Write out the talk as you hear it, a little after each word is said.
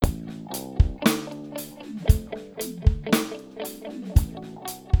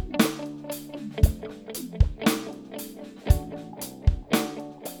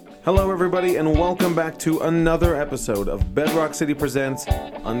Hello, everybody, and welcome back to another episode of Bedrock City Presents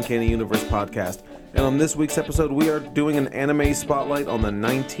Uncanny Universe Podcast. And on this week's episode, we are doing an anime spotlight on the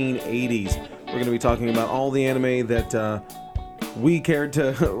 1980s. We're going to be talking about all the anime that we cared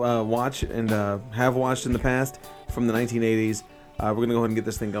to watch and have watched in the past from the 1980s. We're going to go ahead and get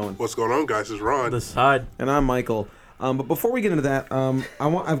this thing going. What's going on, guys? It's Ron. This side. And I'm Michael. But before we get into that,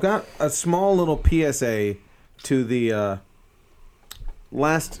 I've got a small little PSA to the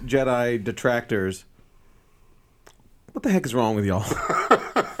Last Jedi detractors. What the heck is wrong with y'all?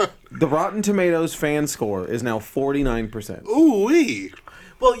 The Rotten Tomatoes fan score is now 49%. Ooh-wee.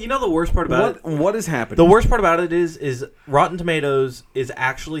 Well, you know the worst part about it? What is happening? The worst part about it is Rotten Tomatoes is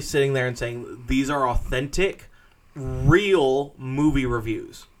actually sitting there and saying these are authentic, real movie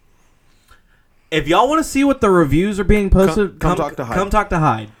reviews. If y'all want to see what the reviews are being posted, come talk to Hyde. Come talk to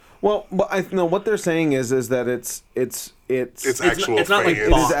Hyde. Well, I know what they're saying is that it's Actual it's not like fans.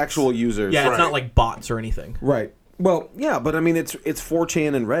 it bots. is actual users. Yeah, Right. it's not like bots or anything. Right. Well, yeah, but I mean it's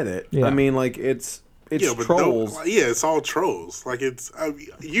 4chan and Reddit. Yeah. I mean, like it's Yeah, but trolls. it's all trolls. Like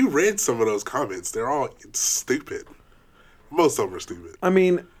you read some of those comments. It's stupid. Most of them are stupid. I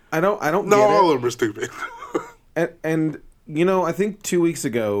mean, I don't No, get all it. of them are stupid. And you know, I think 2 weeks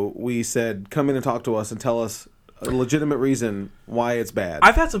ago we said come in and talk to us and tell us a legitimate reason why it's bad.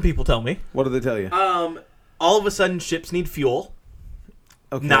 I've had some people tell me, What did they tell you? all of a sudden ships need fuel.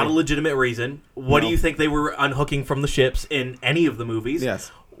 Okay. Not a legitimate reason. What No. do you think they were unhooking from the ships in any of the movies?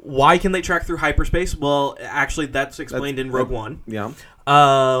 Yes. Why can they track through hyperspace? Well, actually, that's explained in Rogue One. Yeah.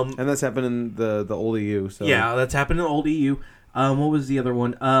 Um, And that's happened in the old EU. So yeah, that's happened in the old EU. What was the other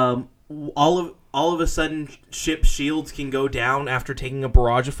one? All of a sudden, ship shields can go down after taking a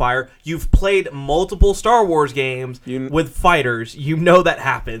barrage of fire. You've played multiple Star Wars games with fighters. You know that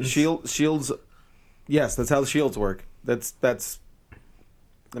happens. Shields. Yes, that's how the shields work. That's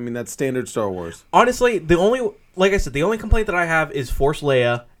standard Star Wars. Honestly, the only complaint that I have is Force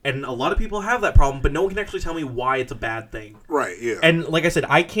Leia, and a lot of people have that problem, but no one can actually tell me why it's a bad thing. Right, yeah. And like I said,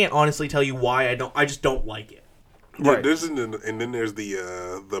 I can't honestly tell you why I just don't like it. Yeah, Right. and then there's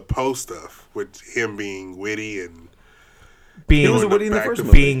the Poe stuff with him being witty and Being He was witty in the back first to-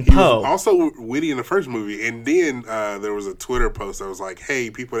 movie. Being he was Poe. also witty in the first movie, and then there was a Twitter post that was like, "Hey,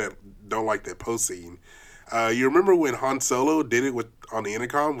 people that don't like that Poe scene, you remember when Han Solo did it on the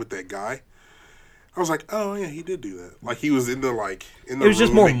intercom with that guy?" I was like, "Oh yeah, he did do that. Like he was in the It was just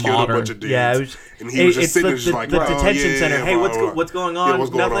room more that killed modern. a bunch of dudes, Yeah, it was. and he was just It's sitting there, the, just like the "Oh, detention yeah, center. Hey, blah, blah, what's going yeah, on?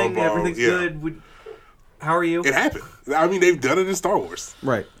 what's going Nothing. blah, blah." Everything's Yeah. good. How are you? It happened. I mean, they've done it in Star Wars.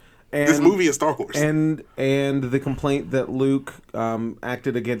 Right. And, This movie is Star Wars. And the complaint that Luke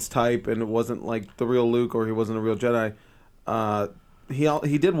acted against type and it wasn't like the real Luke or he wasn't a real Jedi.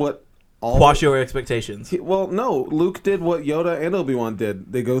 He did what all Quash your expectations. no, Luke did what Yoda and Obi-Wan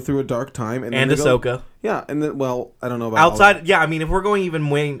did. They go through a dark time and then And they go- Ahsoka. Yeah, and then I don't know about all Outside, yeah. I mean, if we're going even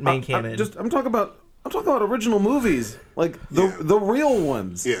main canon, I'm talking about original movies, like the real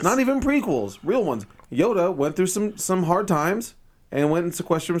ones, Yes. not even prequels, real ones. Yoda went through some hard times and went and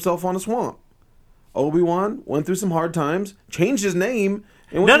sequestered himself on a swamp. Obi-Wan went through some hard times, changed his name,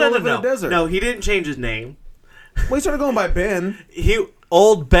 and went to live in a desert. no. He didn't change his name. Well, he started going by Ben.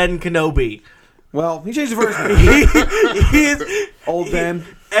 Old Ben Kenobi. Well, he changed the first name. He is Old Ben.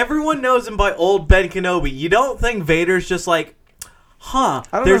 Everyone knows him by Old Ben Kenobi. You don't think Vader's just like, I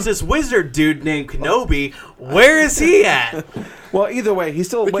don't there's know. this wizard dude named Kenobi. Where is he at? Well, either way, he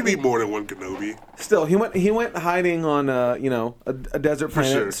still There went. could be more than one Kenobi. Still, he went hiding on a desert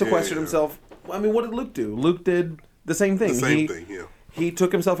planet, sure. sequestered Yeah. himself. I mean, what did Luke do? Luke did the same thing. The same thing, yeah. He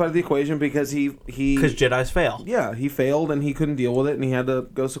took himself out of the equation because Because he Jedis fail. yeah, he failed and he couldn't deal with it and he had to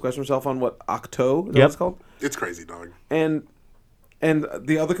go sequester himself on Octo, is that what Yep. it's called? It's crazy, dog. And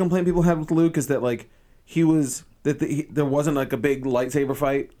the other complaint people had with Luke is that like there wasn't like a big lightsaber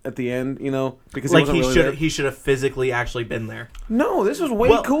fight at the end, because Like wasn't he really should there. he should have physically actually been there. No, this was way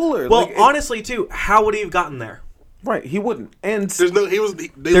cooler. Well, Like, honestly, too, how would he have gotten there? right, he wouldn't. And There's no. They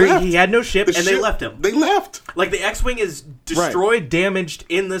left. He had no ship, The and they ship- left him. They left. Like the X-wing is destroyed, damaged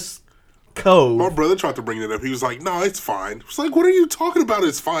in this cove. My brother tried to bring it up. He was like, "No, it's fine." It's like, "What are you talking about?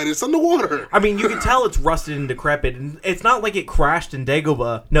 It's fine. It's underwater." I mean, you can tell it's rusted and decrepit, and it's not like it crashed in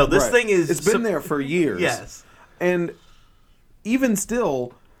Dagobah. No, this right. thing is. It's been there for years. Yes. And even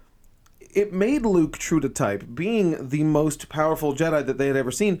still, it made Luke true to type. Being the most powerful Jedi that they had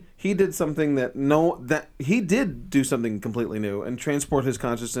ever seen, he did something he did do something completely new and transport his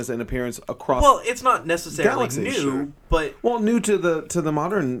consciousness and appearance across. Well, it's not necessarily Galaxy, new, sure. but new to the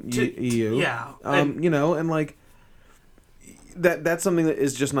modern EU. yeah. and like that's something that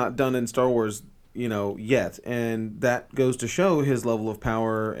is just not done in Star Wars yet, and that goes to show his level of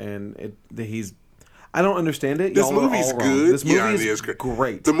power, and he's. I don't understand it. This movie's good. This movie is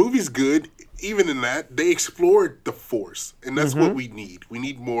great. The movie's good. Even in that, they explored the Force, and that's what we need. We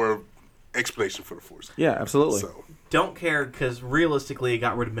need more explanation for the Force. Yeah, absolutely. So. Don't care, because realistically, it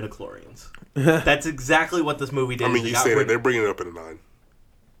got rid of midichlorians. That's exactly what this movie did. I mean, you say that. They're bringing it up in a 9.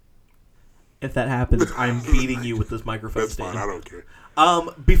 If that happens, I'm beating you with this microphone That's stand. fine. I don't care.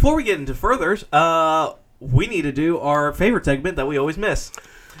 Before we get into furthers, we need to do our favorite segment that we always miss.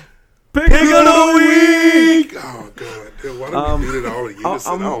 Pick of the week! Oh, God. Why don't we do it all in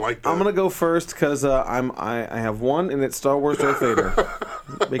unison? I don't like that. I'm going to go first because I have one, and it's Star Wars Darth Vader.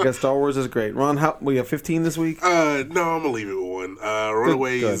 Because Star Wars is great. Ron, we have 15 this week? No, I'm going to leave it with 1.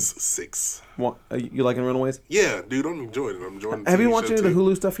 Runaways, 6. You liking Runaways? Yeah, dude, I'm enjoying it. I'm enjoying Have you watched any of the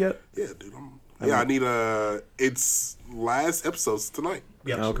Hulu stuff yet? Yeah, dude. I need it's last episodes tonight.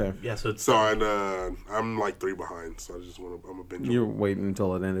 Yep. Okay. Yeah, so I'm like 3 behind, so I just I'm a binge. You're waiting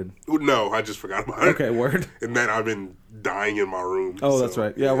until it ended. No, I just forgot about it. Okay, word. And then I've been dying in my room. Oh, that's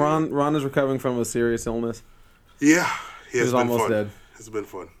right. Yeah, Ron is recovering from a serious illness. Yeah, he's almost dead. It's been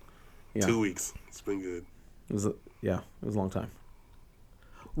fun. Yeah. 2 weeks. It's been good. It was a long time.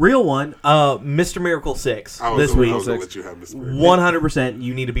 Real one, Mr. Miracle 6 this week. 100%,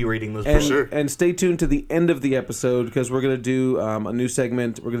 you need to be reading this book. Sure. And stay tuned to the end of the episode because we're going to do a new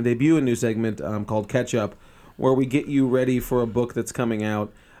segment. We're going to debut a new segment called Catch Up, where we get you ready for a book that's coming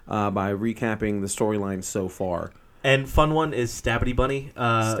out by recapping the storyline so far. And fun one is Stabbity Bunny.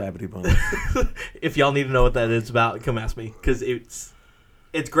 Stabbity Bunny. If y'all need to know what that is about, come ask me because it's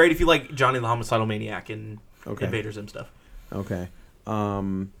great if you like Johnny the Homicidal Maniac and Invader Zim stuff. Okay.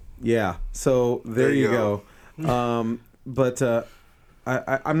 Yeah, so there you go. But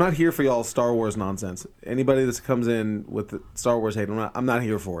I'm not here for y'all's Star Wars nonsense. Anybody that comes in with the Star Wars hate, I'm not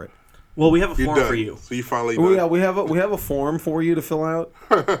here for it. Well, we have a form for you. So you finally done. Yeah, we have a form for you to fill out.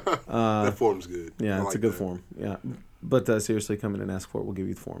 That form's good. Yeah, it's a good form. Yeah, but seriously, come in and ask for it. We'll give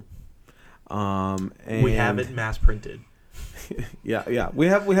you the form. And we have it mass printed. Yeah. We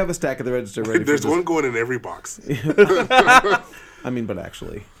have a stack at the register ready. There's one going in every box. I mean, but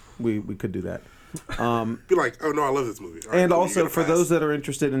actually, we could do that. Be like, oh no, I love this movie. And also, for those that are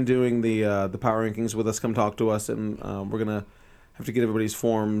interested in doing the power rankings with us, come talk to us, and we're gonna have to get everybody's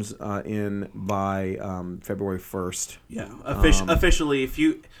forms in by February 1st. Yeah, officially, if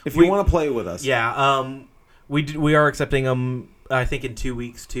you want to play with us, we are accepting them. I think in 2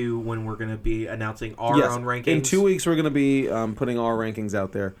 weeks too, when we're going to be announcing our own rankings. In 2 weeks, we're going to be putting our rankings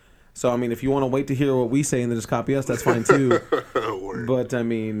out there. So, I mean, if you want to wait to hear what we say and then just copy us, that's fine too. But, I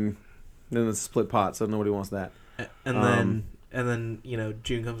mean, then it's a split pot, so nobody wants that. And then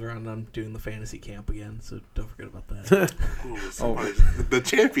June comes around and I'm doing the fantasy camp again, so don't forget about that. The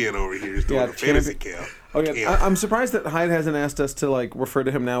champion over here is doing a fantasy camp. Oh, yeah. I'm surprised that Hyde hasn't asked us to refer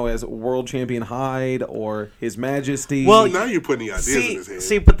to him now as World Champion Hyde or His Majesty. Well, now you're putting the ideas in his head.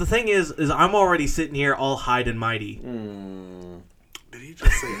 See, but the thing is I'm already sitting here all Hyde and mighty. Did he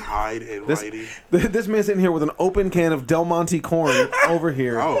just say Hyde and mighty? This man's sitting here with an open can of Del Monte corn over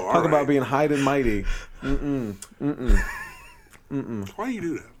here. Talk about being Hyde and mighty. Why do you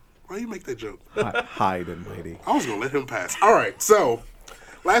do that? Why do you make that joke? Hyde and mighty. I was gonna let him pass. All right, so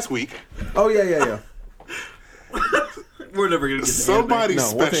last week. Oh yeah. We're never gonna get somebody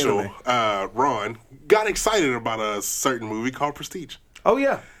special. Ron got excited about a certain movie called Prestige. Oh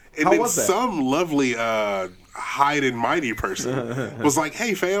yeah. And then some lovely Hyde and mighty person was like,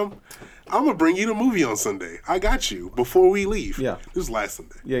 "Hey fam, I'm gonna bring you the movie on Sunday. I got you before we leave." Yeah. This was last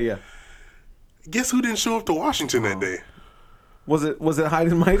Sunday. Yeah. Guess who didn't show up to Washington that day? Was it Hyde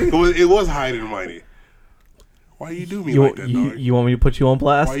and Mighty? It was Hyde and Mighty. Why you do me like that, dog? You want me to put you on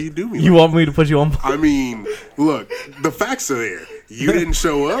blast? Why you do me? You want me to put you on blast? I mean, look, the facts are there. You didn't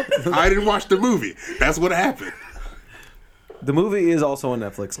show up. I didn't watch the movie. That's what happened. The movie is also on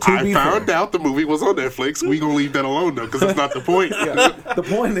Netflix. I found out the movie was on Netflix. We gonna leave that alone though, because that's not the point. Yeah. The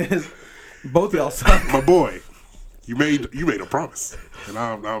point is, both y'all suck. My boy, you made a promise, and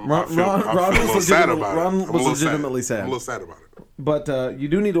I feel a little sad about it. Ron was legitimately sad. I'm a little sad about it. But you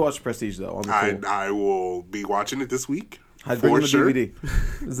do need to watch Prestige though. On the I will be watching it this week. I'd bring him a DVD.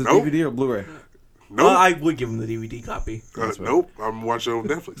 Is it DVD or Blu-ray? Nope. I would give him the DVD copy. Nope, I'm watching it on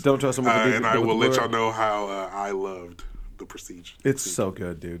Netflix. Don't trust him with the DVD. And I will let y'all know how I loved the Prestige. It's so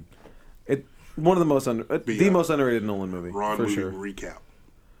good, dude. One of the most most underrated Nolan movie. Ron for movie sure. recap.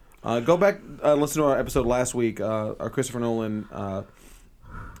 Go back, listen to our episode last week, our Christopher Nolan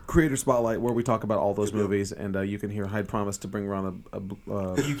Creator Spotlight, where we talk about all those movies, and you can hear Hyde promise to bring around a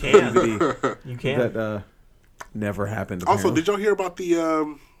DVD you can that never happened. Also, did y'all hear about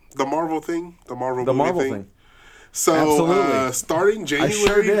the The Marvel thing? The Marvel thing. So, Absolutely. Starting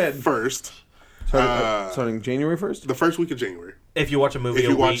January 1st. Starting January 1st? The first week of January. If you watch a movie a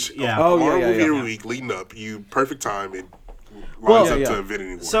week, Marvel movie a week leading up, perfect time. It lines up to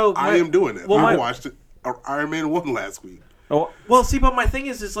Infinity War. So I am doing that. Well, I watched Iron Man 1 last week. Oh, well, see, but my thing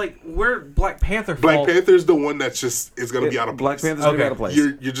is like, where Black Panther Black Panther's the one that's just is going to be out of Black place. Panther's going to be out of place.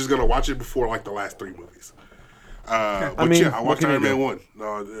 You're just going to watch it before like the last 3 movies. I watched Iron Man 1.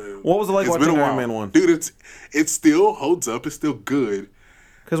 What was it like watching Iron Man 1? Dude, it still holds up. It's still good.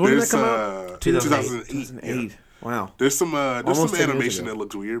 Because when did that come out? 2008. 2008. Yeah. Wow. There's some animation that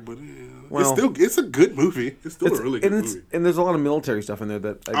looks weird, but it's a good movie. It's still a really good movie. And there's a lot of military stuff in there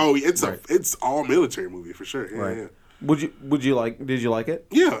that. It's all military movie for sure. Yeah, right. Yeah. Did you like it?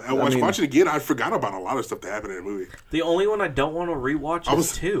 Yeah, I watching it again. I forgot about a lot of stuff that happened in the movie. The only one I don't want to rewatch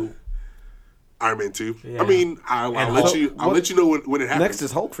is 2. Iron Man 2. Yeah. I mean, I'll let you know when it happens. Next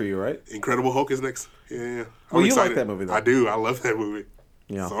is Hulk for you, right? Incredible Hulk is next. Yeah. Well, you like that movie, though. I do. I love that movie.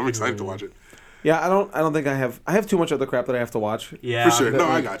 Yeah. So I'm excited to watch it. Yeah, I don't think I have too much other crap that I have to watch. Yeah, for sure. No,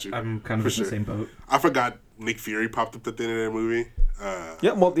 I got you. I'm kind of in the same boat. I forgot Nick Fury popped up at the end of that movie.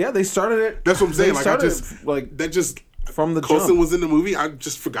 They started it. That's what I'm saying. From the Coulson jump. was in the movie. I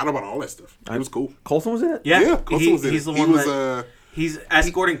just forgot about all that stuff. It was cool. Coulson was in it? Yeah, Coulson was in it. He's the one he's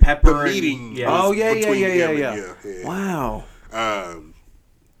escorting Pepper. The meeting. Yeah. Wow.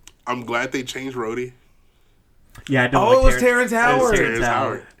 I'm glad they changed Rhodey. Yeah, I don't. Oh, it was Terrence Howard.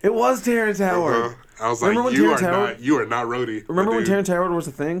 It was Terrence Howard. Uh-huh. I was like, you are not Rhodey. Remember when Terrence Howard was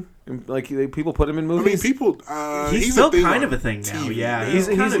a thing? Like people put him in movies. I mean, people. He's still kind of a thing now. Yeah, he's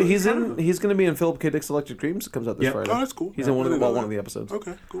going to be in Philip K. Dick's Electric Dreams. It comes out this Friday. Oh, that's cool. He's in one of the episodes.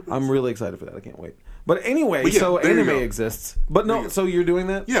 Okay, cool. I'm really excited for that. I can't wait. But anyway, so anime exists. But no, so you're doing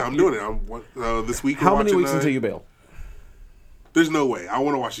that? Yeah, I'm doing it. I'm this week. How many weeks until you bail? There's no way. I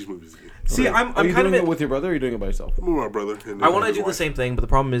want to watch these movies again. See, okay. I'm kind of doing it with your brother, or are you doing it by yourself? I'm with my brother. I want to do the same thing, but the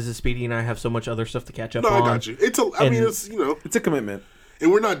problem is Speedy and I have so much other stuff to catch up on. No, I got you. It's a commitment,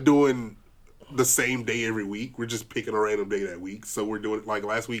 and we're not doing the same day every week. We're just picking a random day that week. So we're doing it like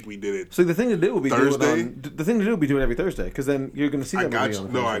last week. We did it. So the thing to do would be Thursday. Do it every Thursday, because then you're going to see that movie on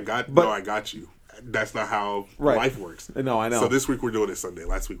Thursday. I got you. That's not how life works. No, I know. So this week we're doing it Sunday.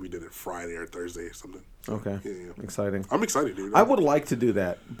 Last week we did it Friday or Thursday or something. Okay. Yeah. Exciting. I'm excited, dude. I would like to do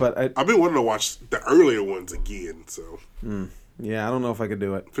that, but I've been wanting to watch the earlier ones again. So. Yeah, I don't know if I could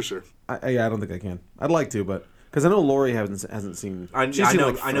do it. For sure. I don't think I can. I'd like to, but because I know Lori hasn't seen. I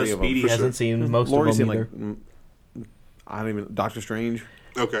know Speedy hasn't seen most Lori's of them seen I don't even Doctor Strange.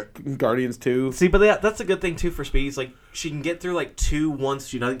 Okay. Guardians 2. See, but that's a good thing too for Speedy. It's like she can get through like 2 ones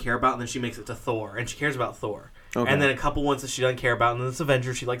she doesn't care about, and then she makes it to Thor, and she cares about Thor. Okay. And then a couple ones that she doesn't care about, and then it's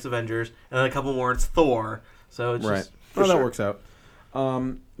Avengers. She likes Avengers, and then a couple more it's Thor. So it's just that works out.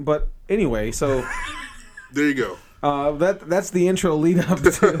 But anyway, so there you go. That's the intro lead up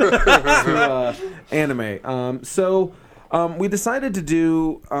to anime. We decided to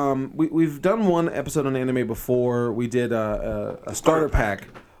do. We've done one episode on anime before. We did a starter pack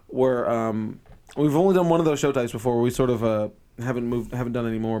where we've only done one of those show types before. We sort of haven't done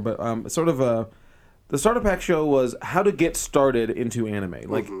any more. But the starter pack show was how to get started into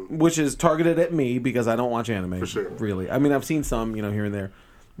anime, which is targeted at me because I don't watch anime. For sure. Really, I mean I've seen some here and there,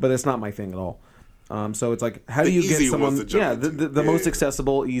 but it's not my thing at all. So it's like how do you get someone? The most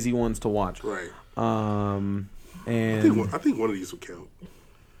accessible, easy ones to watch. Right. And I think one of these would count.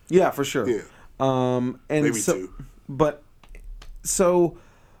 Yeah, for sure. Yeah. And maybe 2. But so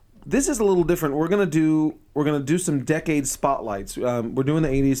this is a little different. We're gonna do some decade spotlights. We're doing the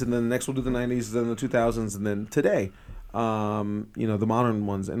 80s, and then next we'll do the 90s, then the 2000s, and then today, the modern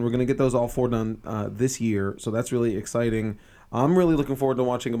ones. And we're gonna get those all 4 done this year. So that's really exciting. I'm really looking forward to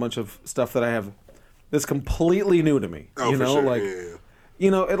watching a bunch of stuff that I have that's completely new to me. Oh, for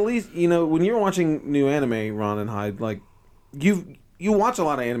sure. At least, when you're watching new anime, Ron and Hyde, like, you watch a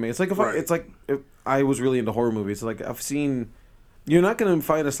lot of anime. It's like if I was really into horror movies. Like, I've seen... You're not going to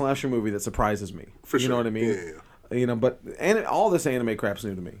find a slasher movie that surprises me. For sure. You know what I mean? Yeah. But all this anime crap's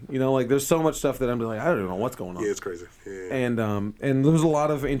new to me. There's so much stuff that I'm like, I don't know what's going on. Yeah, it's crazy. Yeah. And there was a lot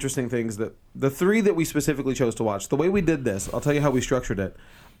of interesting things that... The 3 that we specifically chose to watch, the way we did this, I'll tell you how we structured it.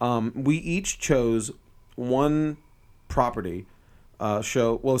 We each chose one property...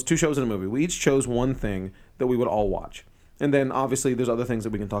 show. Well, it's 2 shows in a movie. We each chose one thing that we would all watch, and then obviously there's other things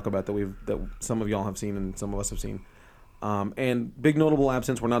that we can talk about that some of y'all have seen and some of us have seen. And big notable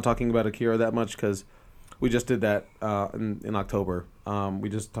absence. We're not talking about Akira that much because we just did that in October. We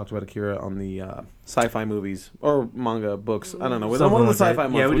just talked about Akira on the sci-fi movies or manga books. I don't know. One of the sci-fi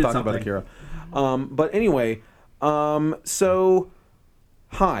months we talked about Akira. But anyway, so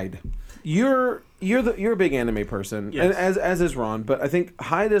Hyde. You're a big anime person, Yes. and as is Ron. But I think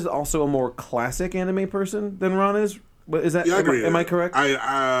Hyde is also a more classic anime person than Ron is. But is that? Yeah, I agree. Am I correct?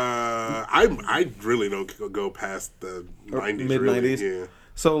 I really don't go past the 90s. Mid 90s. Really. Yeah.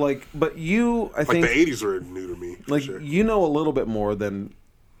 So like, but you, I Like think, the 80s were new to me. For like sure. you know a little bit more than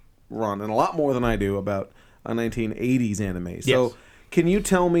Ron, and a lot more than I do about a 1980s anime. So Yes. can you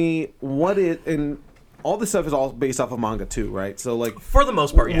tell me what it and all this stuff is all based off of manga too, right? So like, For the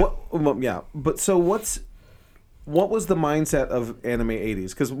most part, yeah. yeah. But so what was the mindset of anime 80s?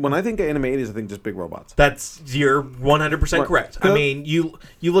 Because when I think of anime 80s, I think just big robots. You're 100% Right. correct. I mean, you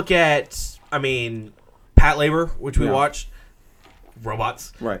look at, Pat Labor, which we Yeah. watched,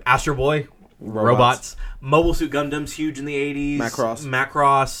 robots. Right. Astro Boy, robots. Mobile Suit Gundam's huge in the 80s.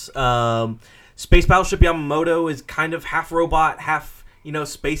 Macross. Space Battleship Yamamoto is kind of half robot, half,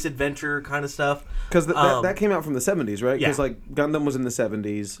 space adventure kind of stuff. Because that came out from the 70s, right? Yeah. Because like Gundam was in the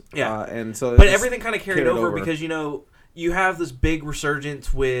 70s. Yeah. And so But everything kind of carried over because, you have this big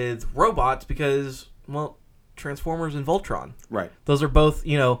resurgence with robots because, well, Transformers and Voltron. Right. Those are both,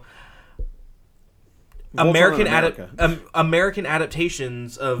 Voltron American in America. American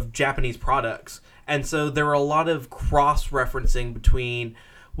adaptations of Japanese products. And so there were a lot of cross-referencing between,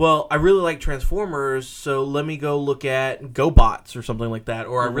 well, I really like Transformers, so let me go look at GoBots or something like that.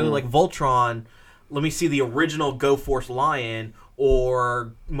 Or I really like Voltron, let me see the original Go Force Lion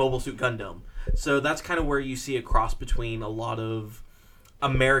or Mobile Suit Gundam. So that's kind of where you see a cross between a lot of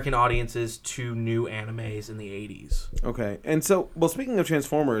American audiences to new animes in the 80s. Okay. And so, well, speaking of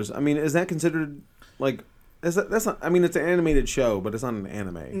Transformers, I mean, is that considered like... That's not. I mean, it's an animated show, but it's not an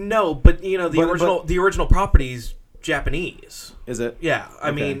anime. No, but the original property's Japanese. Is it? Yeah,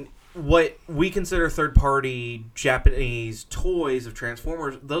 I mean, what we consider third-party Japanese toys of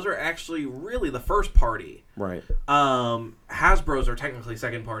Transformers, those are actually really the first party. Right. Hasbro's are technically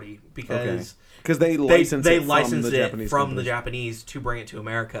second party because they licensed they it licensed from the it Japanese from companies. the Japanese to bring it to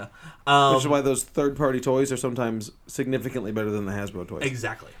America. Which is why those third-party toys are sometimes significantly better than the Hasbro toys.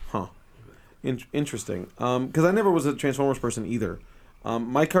 Exactly. Huh. Interesting. Because I never was a Transformers person either.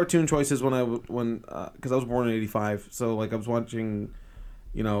 My cartoon choices because I was born in '85, so like I was watching,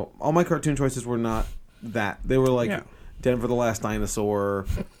 all my cartoon choices were not that. They were like Denver the Last Dinosaur,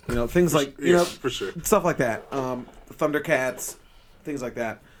 things like for sure. stuff like that. Thundercats, things like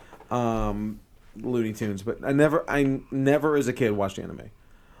that. Looney Tunes, but I never as a kid watched anime.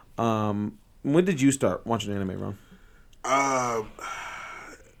 When did you start watching anime, Ron?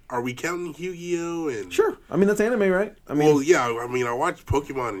 Are we counting Yu-Gi-Oh? And Sure. I mean, that's anime, right? I mean, well, yeah. I mean, I watched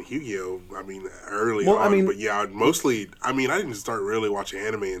Pokemon and Yu-Gi-Oh. I mean, early on. But yeah, mostly. I mean, I didn't start really watching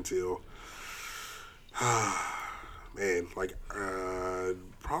anime until, man, like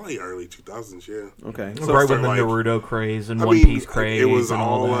probably early 2000s. Yeah. Okay. So So right when the Naruto craze and One Piece craze it was and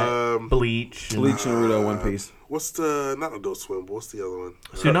all all that. Bleach. Bleach, Naruto, One Piece. What's the not Adult Swim? But what's the other one?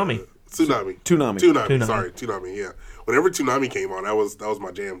 Tsunami. Toonami. Sorry, Toonami. Yeah. Whenever Toonami came on, that was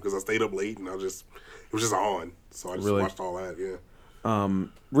my jam because I stayed up late and it was just on, so I just watched all that. Yeah.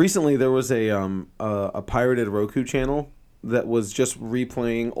 Recently, there was a pirated Roku channel that was just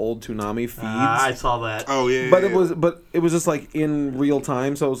replaying old Toonami feeds. I saw that. Oh yeah. But yeah. it was just like in real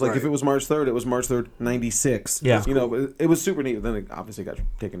time. So it was like if Right. it was March 3rd, it was March 3rd, 96. Yeah. It was super neat. Then it obviously got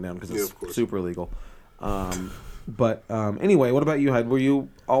taken down because Yeah, it's of course. super illegal. But anyway, what about you, Hyde? Were you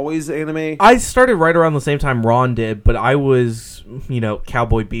always anime? I started right around the same time Ron did, but I was,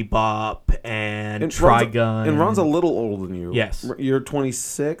 Cowboy Bebop and Trigun. And Ron's a little older than you. Yes. You're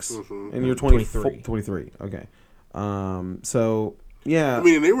 26 Mm-hmm. and you're 23. 23. Okay. So yeah. I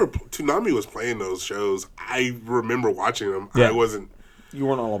mean, Toonami was playing those shows. I remember watching them. Yeah. I wasn't You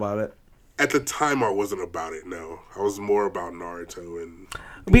weren't all about it. at the time. I wasn't about it. No, I was more about Naruto and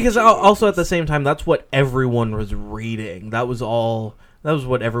Because also at the same time, that's what everyone was reading. That was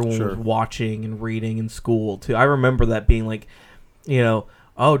what everyone Sure. was watching and reading in school, too. I remember that being like,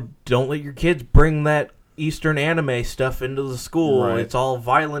 oh, don't let your kids bring that Eastern anime stuff into the school. Right. It's all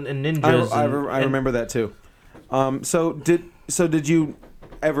violent and ninjas. I remember that too. So did you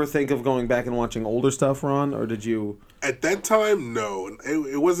ever think of going back and watching older stuff, Ron, or did you? at that time, no.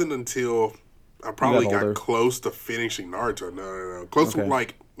 It wasn't until I probably older. got close to finishing Naruto. No. Close Okay. to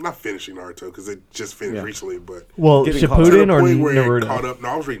like not finishing Naruto because it just finished Yeah. recently, but Well, Getting caught up. to the Shippuden or point where it Naruto? caught up. No,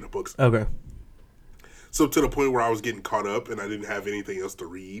 I was reading the books. Okay. So to the point where I was getting caught up and I didn't have anything else to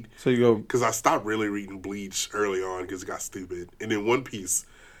read. So you go. Because I stopped really reading Bleach early on because it got stupid. And then One Piece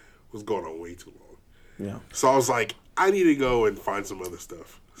was going on way too long. Yeah. So I was like, I need to go and find some other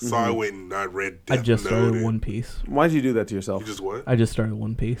stuff. So I went and I read I Death just Note started and- One Piece. Why did you do that to yourself? You just what? I just started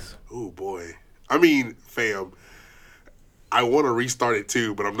One Piece. Oh, boy. I mean, fam, I want to restart it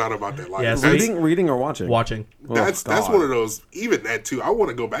too, but I'm not about that life. Yeah, so Reading or watching? Watching. That's one of those. Even that too. I want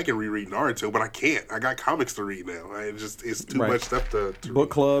to go back and reread Naruto, but I can't. I got comics to read now. It's too much stuff to book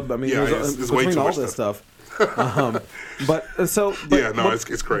club. I mean, yeah, it's way between too all much this stuff. But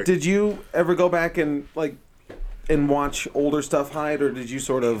it's great. Did you ever go back and watch older stuff, Hyde, or did you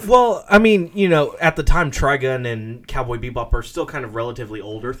sort of? Well, I mean, at the time, Trigun and Cowboy Bebop are still kind of relatively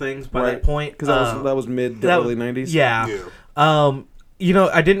older things by that point. Because that was mid to early 90s? Yeah.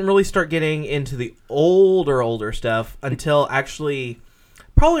 I didn't really start getting into the older stuff until actually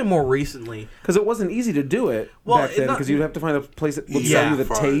probably more recently. Because it wasn't easy to do it back then, because you'd have to find a place that would sell you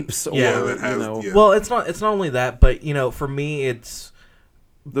the tapes. Well, it's not only that, but, for me, it's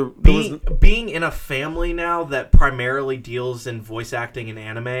being in a family now that primarily deals in voice acting and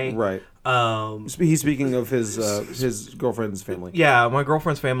anime. Right. He's speaking of his girlfriend's family. Yeah, my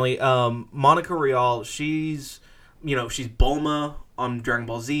girlfriend's family. Monica Rial, she's Bulma on Dragon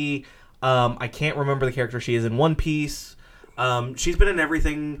Ball Z. I can't remember the character she is in One Piece. She's been in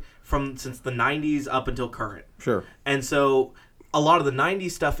everything since the 90s up until current. Sure. And so a lot of the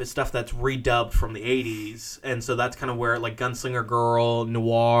 90s stuff is stuff that's redubbed from the 80s. And so that's kind of where Gunslinger Girl,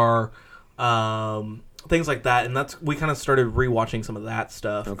 Noir, things like that. And we kind of started rewatching some of that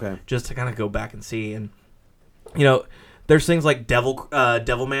stuff. Okay. Just to kind of go back and see. And, there's things like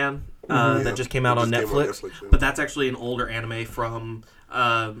Devilman that just came out on Netflix. But that's actually an older anime from...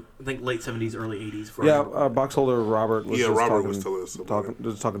 I think late 70s, early 80s. Boxholder Robert was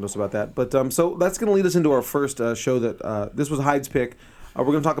talking to us about that. But so that's going to lead us into our first show that this was Hyde's pick. We're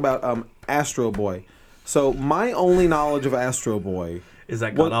going to talk about Astro Boy. So my only knowledge of Astro Boy is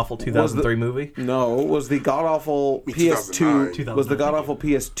that god-awful 2003 movie? No, was the god-awful PS2 was the god-awful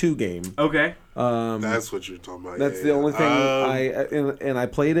PS2 game. Okay. That's what you're talking about. That's the only thing I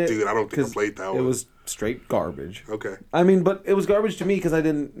played it. Dude, I don't think I played that one. It was straight garbage. Okay. I mean, but it was garbage to me because I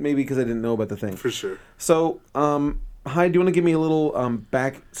didn't know about the thing. For sure. So, Hyde, do you want to give me a little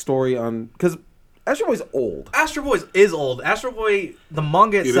backstory on... Because Astro Boy's old. Astro Boy is old. Astro Boy, the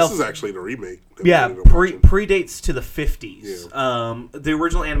manga itself... this is actually the remake. Predates to the 50s. Yeah. The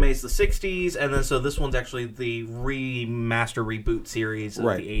original anime is the 60s, and then so this one's actually the reboot series of the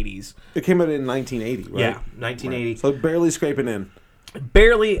 80s. It came out in 1980, right? Yeah, 1980. Right. So barely scraping in.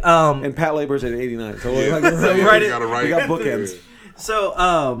 Barely. And Pat Labor's at 89. So we got bookends.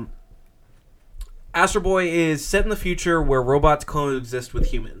 So, Astro Boy is set in the future where robots coexist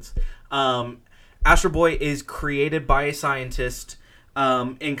with humans. Astro Boy is created by a scientist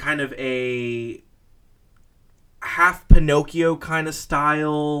in kind of a half Pinocchio kind of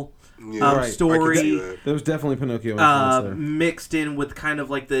style story. There was definitely Pinocchio mixed in with kind of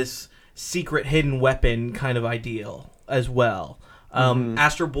like this secret hidden weapon kind of ideal as well.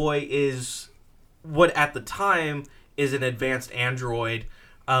 Astro Boy is what at the time is an advanced android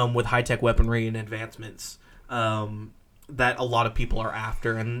with high-tech weaponry and advancements that a lot of people are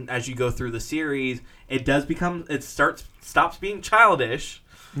after. And as you go through the series, stops being childish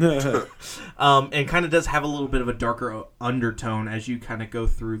and kind of does have a little bit of a darker undertone as you kind of go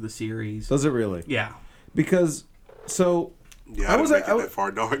through the series. Does it really? Yeah. Because I was that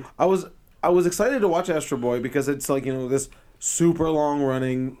far, dog. I was excited to watch Astro Boy because it's this super long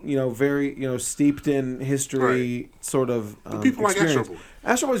running, very steeped in history sort of people experience. like Astro Boy.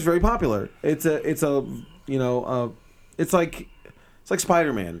 Astro Boy is very popular. It's like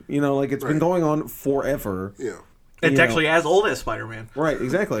Spider-Man. It's been going on forever. Yeah. It's actually as old as Spider-Man. Right,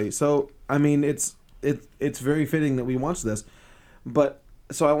 exactly. So I mean, it's very fitting that we watch this. But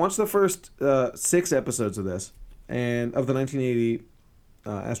so I watched the first 6 episodes of this and of the 1980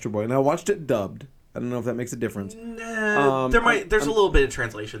 Astro Boy, and I watched it dubbed. I don't know if that makes a difference. There's a little bit of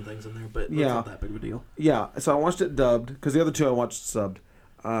translation things in there, but it's not that big of a deal. Yeah, so I watched it dubbed because the other 2 I watched subbed,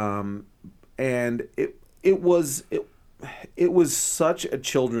 and it was such a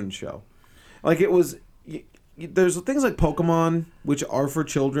children's show. There's things like Pokemon which are for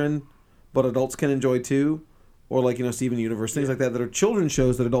children, but adults can enjoy too, or Steven Universe, things like that are children's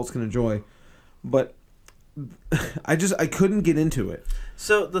shows that adults can enjoy, but I couldn't get into it.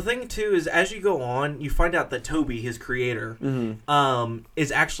 So the thing too is, as you go on, you find out that Toby, his creator,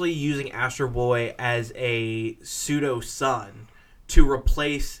 is actually using Astro Boy as a pseudo son to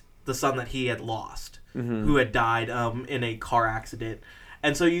replace the son that he had lost, who had died in a car accident.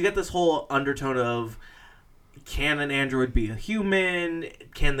 And so you get this whole undertone of, can an android be a human?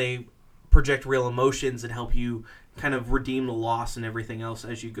 Can they project real emotions and help you kind of redeem the loss and everything else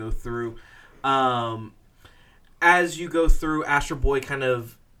as you go through? As you go through, Astro Boy kind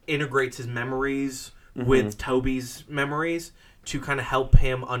of integrates his memories with Toby's memories to kind of help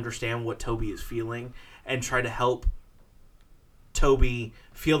him understand what Toby is feeling and try to help Toby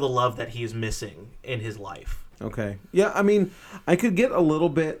feel the love that he is missing in his life. Okay. Yeah, I mean, I could get a little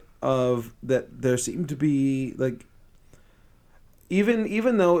bit of that. There seemed to be like,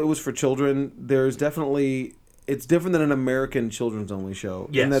 even though it was for children, there's definitely it's different than an American children's only show.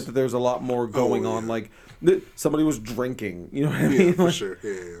 Yes. In that there's a lot more going on. Like somebody was drinking. You know what I Yeah, mean? for Like, sure.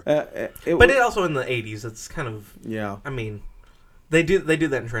 Yeah. But it also in the 80s, it's kind of I mean, they do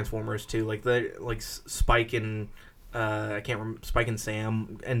that in Transformers too. Like Spike and I can't remember, Spike and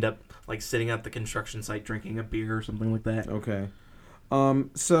Sam end up like sitting at the construction site drinking a beer or something like that. Okay.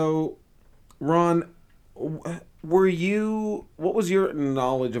 So, Ron, what was your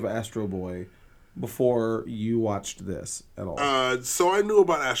knowledge of Astro Boy before you watched this at all? So I knew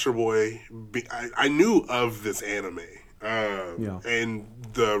about Astro Boy. I knew of this anime. And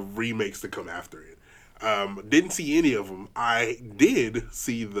the remakes that come after it. Didn't see any of them. I did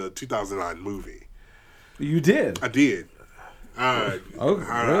see the 2009 movie. You did? I did. Really?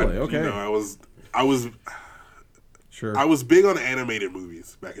 Okay. You know, I was sure. I was big on animated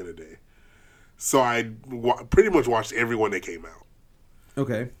movies back in the day, so I pretty much watched every one that came out.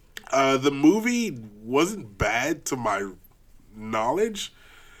 Okay. The movie wasn't bad to my knowledge.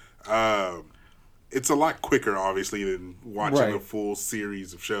 It's a lot quicker, obviously, than watching a full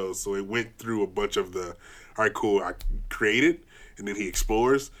series of shows. So it went through a bunch of the, all right, cool, I created, and then he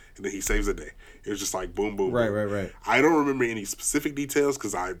explores, and then he saves the day. It was just like boom, boom, boom. Right. I don't remember any specific details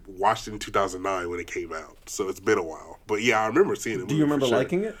because I watched it in 2009 when it came out. So it's been a while. But yeah, I remember seeing it. Do you remember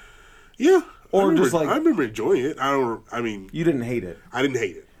liking it? Yeah. Or I remember enjoying it. I mean. You didn't hate it? I didn't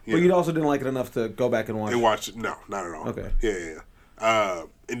hate it. Yeah. But you also didn't like it enough to go back and watch it? And watch it? No, not at all. Okay. Yeah.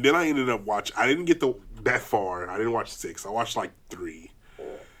 And then I ended up watching. I didn't get that far. I didn't watch 6. I watched like 3.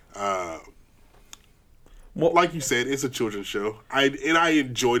 Well, like you said, it's a children's show. I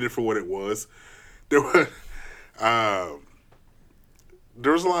enjoyed it for what it was. There was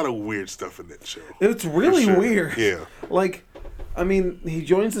a lot of weird stuff in that show. It's really weird. Yeah. Like, I mean, he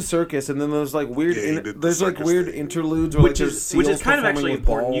joins the circus, and then there's like weird. Weird interludes, or which is kind of actually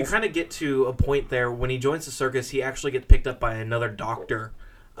important. You kind of get to a point there when he joins the circus. He actually gets picked up by another doctor,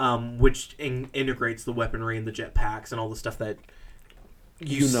 which integrates the weaponry and the jetpacks and all the stuff that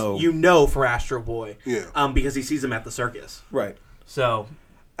you know for Astro Boy. Yeah. Because he sees him at the circus. Right. So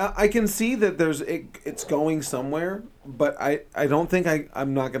I can see that it's going somewhere, but I don't think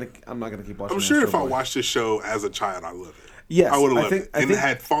I'm not gonna keep watching. I'm sure Astro if Boy. I watched this show as a child, I'd love it. Yes, I would have loved it, and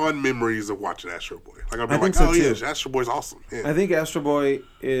had fond memories of watching Astro Boy. Like I'd be like, so oh too. yeah, Astro Boy's awesome. Yeah. I think Astro Boy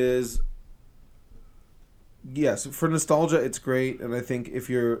is, yes, for nostalgia, it's great, and I think if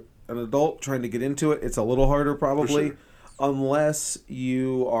you're an adult trying to get into it, it's a little harder probably, sure. Unless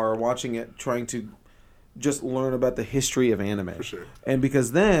you are watching it trying to just learn about the history of anime. For sure. And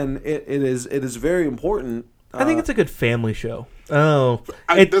because then it is very important. I think it's a good family show. Oh,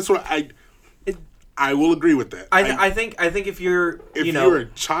 that's what I will agree with that. I think if you're you're a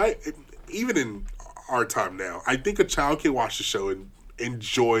child, even in our time now, I think a child can watch the show and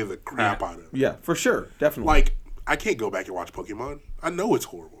enjoy the crap out of it. Yeah, for sure, definitely. Like I can't go back and watch Pokemon. I know it's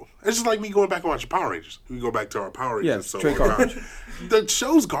horrible. It's just like me going back and watching Power Rangers. We go back to our Power Rangers. Straight garbage. The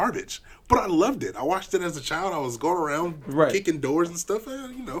show's garbage, but I loved it. I watched it as a child. I was going around kicking doors and stuff.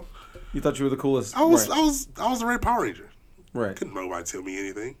 You thought you were the coolest. I was the Red Power Ranger. Right. Couldn't nobody tell me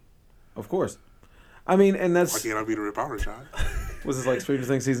anything. Of course. I mean, and that's... Why can't I be the Red Power Ranger? Was this like Stranger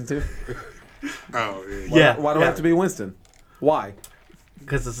Things Season 2? Oh, yeah. Why do I have to be Winston? Why?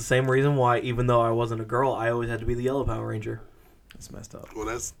 Because it's the same reason why, even though I wasn't a girl, I always had to be the Yellow Power Ranger. It's messed up. Well,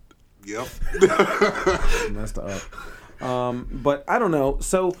 that's... Yep. Messed up. But I don't know.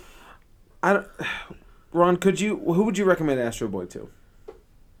 So, Ron, who would you recommend Astro Boy to?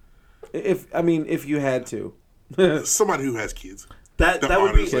 If you had to. Somebody who has kids. That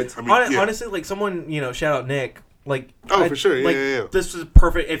would be kids. Honestly, like someone, shout out Nick. Like, for sure, yeah. This is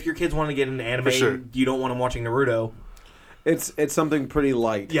perfect if your kids want to get into anime. For sure. You don't want them watching Naruto. It's something pretty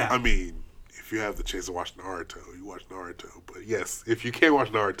light. Yeah, I mean, if you have the chance to watch Naruto, you watch Naruto. But yes, if you can't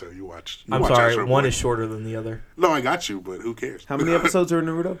watch Naruto, you watch. I'm watch sorry, Astro one Boy. is shorter than the other. No, I got you, but who cares? How many episodes are in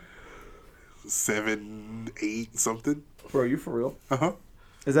Naruto? 7, 8, something. Bro, you for real? Uh-huh.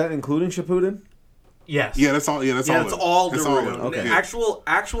 Is that including Shippuden? Yes. Yeah, that's all. Yeah, that's all. That's all Naruto. Okay. Actual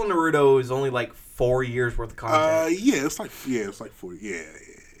Naruto is only like 4 years worth of content. It's like 40. Yeah.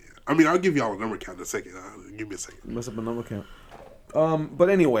 I mean, I'll give y'all a number count in a second. Give me a second. Mess up a number count. But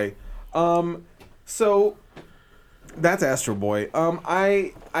anyway, so that's Astro Boy.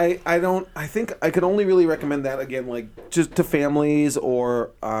 I think I could only really recommend that again, like just to families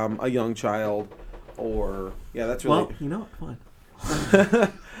or a young child, or that's really. Well, fine.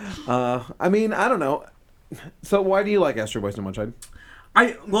 I mean, I don't know. So why do you like Astro Boy so much, Hyde?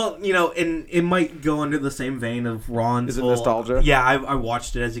 And it might go under the same vein of Ron's. Is it nostalgia? Yeah, I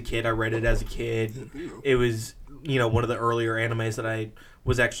watched it as a kid. I read it as a kid. It was, one of the earlier animes that I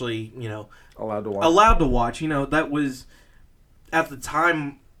was actually, allowed to watch. That was at the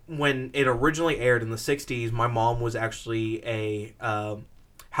time when it originally aired in the 60s. My mom was actually a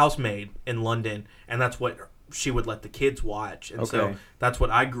housemaid in London, and that's what she would let the kids watch. And so that's what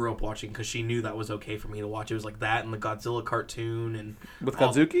I grew up watching because she knew that was okay for me to watch. It was like that and the Godzilla cartoon. And with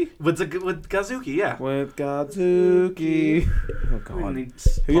Godzuki? With Godzuki, yeah. With Godzuki. Oh,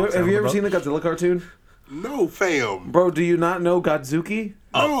 God. Have you ever seen the Godzilla cartoon? No, fam. Bro, do you not know Godzuki?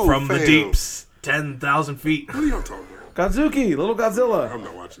 No, from fam. the deeps, 10,000 feet. What are y'all talking about? Godzuki, little Godzilla. I'm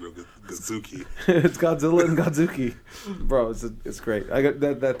not watching no Godzuki. It's Godzilla and Godzuki. Bro, it's great. I got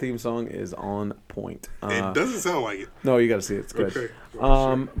that theme song is on point. It doesn't sound like it. No, you got to see it. It's good.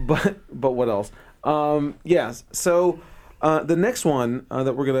 Okay. But what else? Yes. So the next one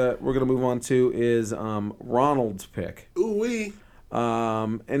that we're gonna move on to is Ronald's pick. Ooh wee.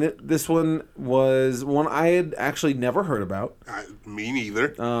 This one was one I had actually never heard about. Me neither.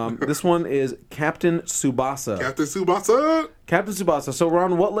 This one is Captain Tsubasa. Captain Tsubasa. Captain Tsubasa. So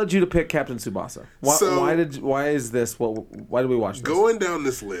Ron, what led you to pick Captain Tsubasa? Why is this? Why did we watch this? Going down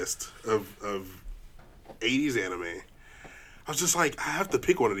this list of 80s anime, I was just like, I have to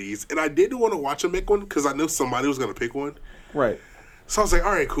pick one of these, and I didn't want to watch a Mick one because I knew somebody was going to pick one. Right. So I was like,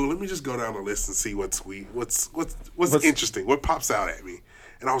 all right, cool. Let me just go down the list and see what's interesting, what pops out at me.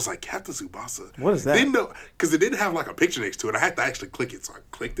 And I was like, Captain Tsubasa. What is that? Didn't know because it didn't have like a picture next to it. I had to actually click it, so I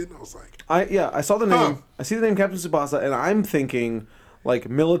clicked it. And I was like, I saw the name. Huh. I see the name Captain Tsubasa, and I'm thinking like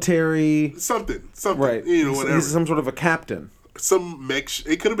military. something, Right. Whatever. He's some sort of a captain. Some mech.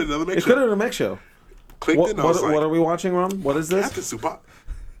 It could have been another mech. It could have been a mech show. Clicked it. And I was like, what are we watching, Ron? What is this? Captain Tsubasa.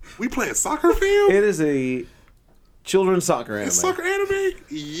 We playing soccer, fam? It is a children's soccer anime. It's soccer anime?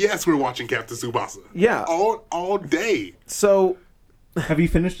 Yes, we're watching Captain Tsubasa. Yeah. All day. So, have you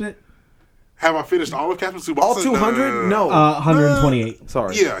finished it? Have I finished all of Captain Tsubasa? all 200? No. 128.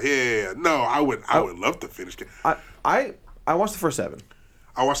 Sorry. Yeah. No, I would love to finish it. I watched the first 7.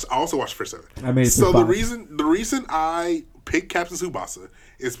 I also watched the first 7. I made it so through the 5. reason I picked Captain Tsubasa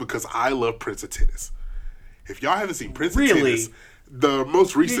is because I love Prince of Tennis. If y'all haven't seen Prince of Tennis, the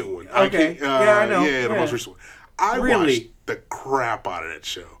most recent one. Okay. I know. Yeah, the most recent one. I watched the crap out of that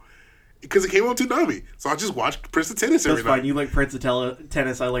show. Because it came on Toonami. So I just watched Prince of Tennis every That's fine. night. You like Prince of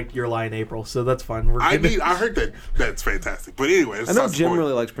Tennis. I like Your Lie in April. So that's fine. I heard that's fantastic. But anyway, I know Jim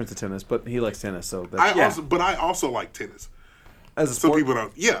really likes Prince of Tennis, but he likes tennis, so I also like tennis. As a sport,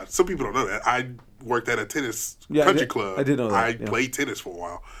 some people don't know that. I worked at a tennis Yeah, country club. I did know that, I yeah. played tennis for a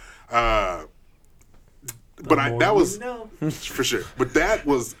while. That was for sure. But that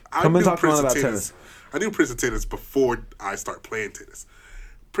was I Come and knew talk Prince on of about tennis. tennis. I knew Prince of Tennis before I started playing tennis.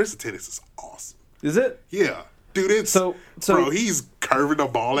 Prince of Tennis is awesome. is it? Yeah. Dude, it's So- bro, he's curving the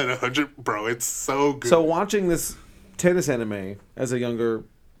ball at 100. Bro, it's so good. So watching this tennis anime as a younger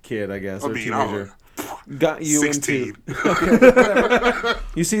kid, I guess, or teenager, got you 16. into.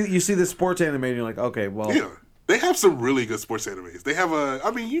 You see the sports anime, and you're like, okay, well, Yeah. They have some really good sports animes. They have about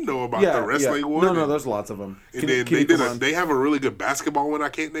the wrestling one. No, there's lots of them. And then they have a really good basketball one I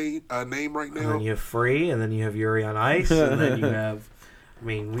can't name right And now. then you have Free, and then you have Yuri on Ice, and then you have.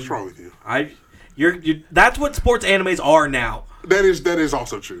 What's wrong with you? You're that's what sports animes are now. That is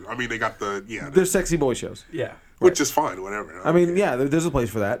also true. I mean, they got They're sexy boy shows. Yeah. which is fine, whatever. I mean, yeah, there's a place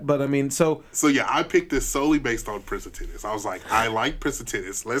for that, but I mean, so yeah, I picked this solely based on Prince of Tennis. I was like, I like Prince of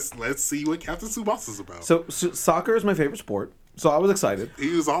Tennis. Let's see what Captain Tsubasa is about. So soccer is my favorite sport, so I was excited. He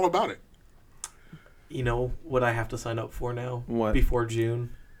was all about it. You know what I have to sign up for now? What? Before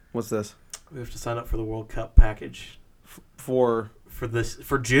June, What's this we have to sign up for the World Cup package for?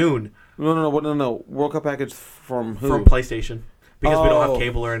 for June No. World Cup package from who? from PlayStation because we don't Oh. have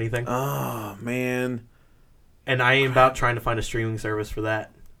cable or anything. Oh man, And I am about trying to find a streaming service for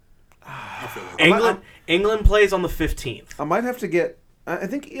that. I feel like England plays on the 15th. I might have to get. I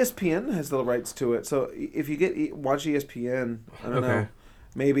think ESPN has the rights to it. So if you watch ESPN, I don't know, Okay.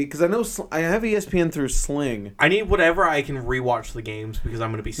 maybe because I know I have ESPN through Sling. I need whatever I can rewatch the games because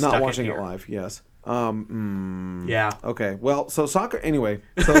I'm going to be stuck Not in watching it here. live. Yes. Yeah. Okay. Well, so soccer. Anyway,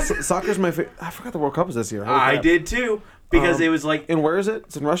 so soccer's my favorite. I forgot the World Cup was this year. Holy I crap. did too because it was like And where is it?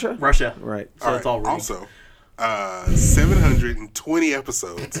 It's in Russia. Russia. Right. So it's all rigged. Also, 720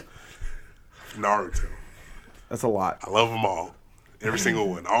 episodes. Naruto. That's a lot. I love them all. Every single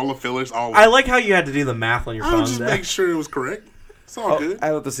one. All the fillers. All. I like how you had to do the math on your I phone. was just there. making sure it was correct. It's all good.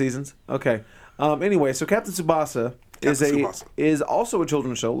 Add up the seasons. Okay. Anyway, so Captain Tsubasa. Tsubasa. is also a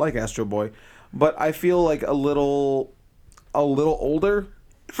children's show like Astro Boy, but I feel like a little older.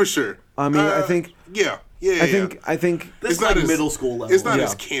 For sure. I mean, I think. Yeah. I think This is like middle school level. It's not Yeah.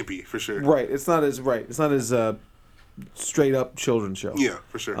 as campy, for sure. right. It's not as straight up children's show. Yeah,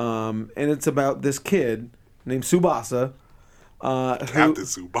 for sure. And it's about this kid named Tsubasa. Captain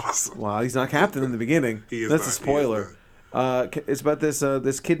Tsubasa. Well, he's not captain in the beginning. He is That's not, a spoiler. It's about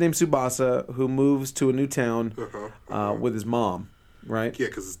this kid named Tsubasa who moves to a new town with his mom, right? Yeah,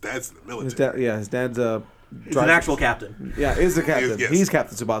 because his dad's in the military. His dad's He's an actual captain. Yeah, is the captain. Yes. He's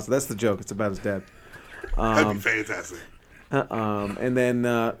Captain Tsubasa. That's the joke. It's about his dad. That'd be fantastic. And then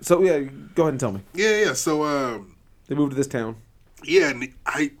go ahead and tell me. Yeah. So, They moved to this town. yeah, and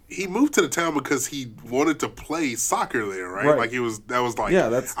he moved to the town because he wanted to play soccer there, right? Right. Like that was like, Yeah,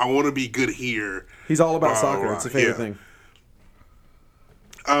 that's- I want to be good here. He's all about Blah, soccer. blah, It's a favorite yeah.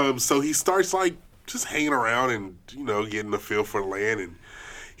 thing. So he starts like just hanging around and getting a feel for the land, and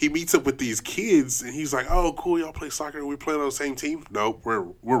he meets up with these kids, and he's like, "Oh, cool, y'all play soccer? We play on the same team? Nope, we're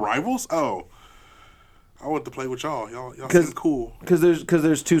rivals. Oh, I want to play with y'all. Y'all seem cool. Because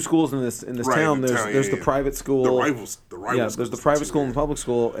there's two schools in this Right, town. the There's town, there's yeah, the private school. The rivals. Yeah, there's the private school and the public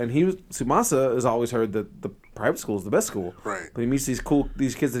school, and Tsubasa has always heard that the private school is the best school. Right. But he meets these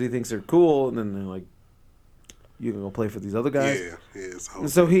kids that he thinks are cool, and then they're like, "You can go play for these other guys." Yeah. It's a whole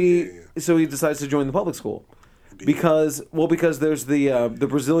And so thing. so he decides to join the public school because there's the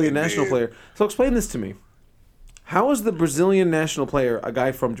Brazilian national player. So explain this to me. How is the Brazilian national player a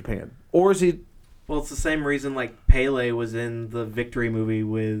guy from Japan, or is he? Well, it's the same reason like Pele was in the Victory movie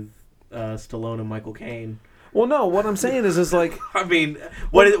with Stallone and Michael Caine. Well, no. What I'm saying is like. I mean,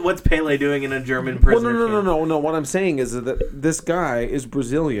 what's Pele doing in a German Well, prisoner camp? no. What I'm saying is that this guy is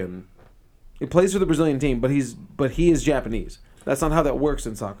Brazilian. He plays for the Brazilian team, but he is Japanese. That's not how that works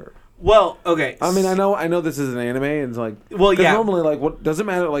in soccer. Well, okay. I mean, I know this is an anime, and it's like, Well, 'cause yeah. normally, like, what doesn't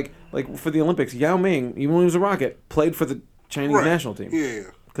matter, like for the Olympics, Yao Ming, even when he was a Rocket, played for the Chinese Right. national team. Yeah.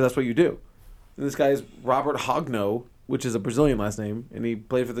 Because that's what you do. And this guy is Robert Hogno, which is a Brazilian last name, and he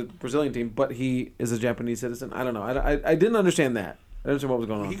played for the Brazilian team, but he is a Japanese citizen. I don't know. I didn't understand that. I didn't understand what was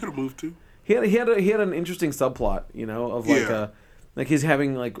going on. He could have moved too. He had an interesting subplot, of like Yeah. like he's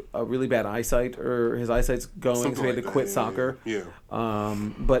having like a really bad eyesight, or his eyesight's going, Something so he had like to that, quit yeah, soccer. Yeah.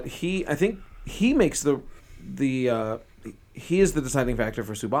 But I think he makes he is the deciding factor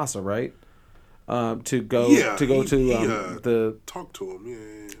for Tsubasa, right? To go the Talk to him.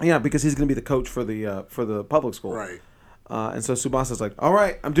 Yeah. yeah, because he's going to be the coach for the public school, Right. And so Tsubasa's like, all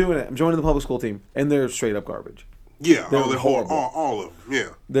right, I'm doing it. I'm joining the public school team, and they're straight up garbage. Yeah. They're They're horrible. all of them. Yeah.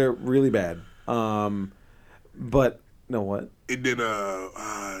 They're really bad. But no, what? And then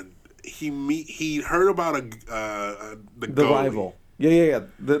he heard about the The goalie. rival. Yeah.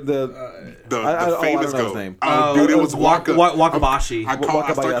 The The I don't famous know his goat. name. Dude, it was Waka. Wakabashi. I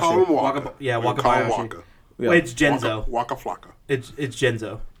start calling him Waka. Yeah, I call him Wakabayashi. Waka. yeah. It's Genzo. Waka Flocka. It's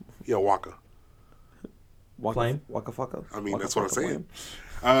Genzo. Yeah, Waka. Waka, Flame? Waka Flocka. I mean, Waka that's what I'm Flocka saying.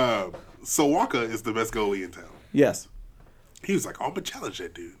 Flame. So Waka is the best goalie in town. Yes, He was like, "I'm gonna challenge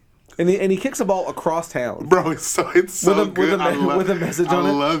that dude." and he kicks a ball across town, Bro, it's so With good. with a message on it.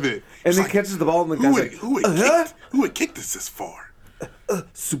 I love it. and It's he like, catches the ball, and the who guy's would, like, who would kick this far?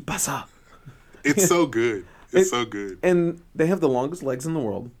 Tsubasa. It's so good. It's so good. And they have the longest legs in the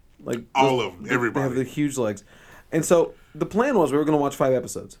world. Like All of them, They have everybody. the huge legs, and so the plan was we were going to watch 5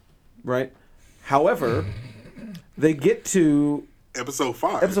 episodes, right? However, they get to Episode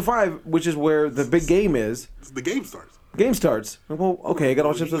 5. episode 5, which is where the big game is. The game starts. Game starts. Well, okay, I got to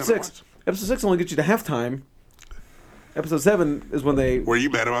watch You episode gotta 6. watch. Episode 6 only gets you to halftime. Episode 7 is when they. Were you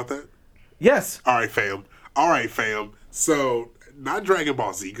mad about that? Yes. All right, fam. So, not Dragon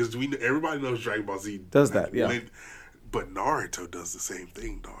Ball Z, because everybody knows Dragon Ball Z Does that, yeah. But Naruto does the same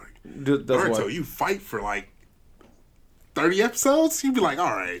thing, dog. Does Naruto, what? you fight for like 30 episodes, you'd be like,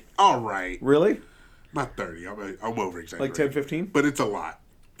 all right. Really? Not 30. I'm over exaggerating. Like 10, 15? But it's a lot.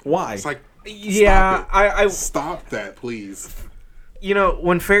 Why? It's like, Yeah, stop it. I Stop that, please.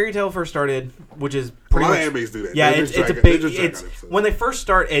 when Fairy Tail first started, which is A pretty lot much of animes do that. yeah, They it's just a drag big. they just drag It's out episodes. when they first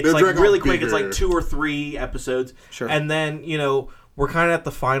start, it's They like drag out really quick. It's bigger- like 2 or 3 episodes, Sure. and then we're kind of at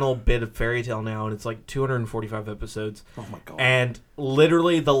the final bit of Fairy Tail now, and it's like 245 episodes. Oh my God. And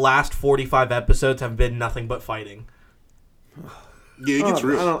literally, the last 45 episodes have been nothing but fighting, Yeah, it gets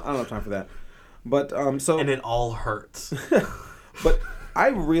real. I don't have time for that. But so and it all hurts. but I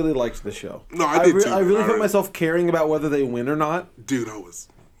really liked the show. No, I did too. I really I put really- myself caring about whether they win or not. Dude,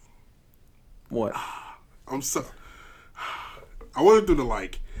 What? I'm so. I wanted them to I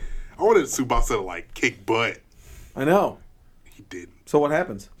wanted Tsubasa to kick butt. I know. He didn't. So what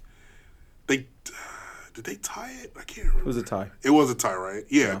happens? They Did they tie it? I can't remember. It was a tie. It was a tie, right?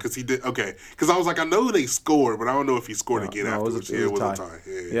 Yeah, because he did. Okay, because I was like, I know they scored, but I don't know if he scored again no, afterwards. It was a tie.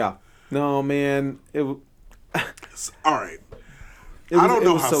 Yeah. No, man. All right. I don't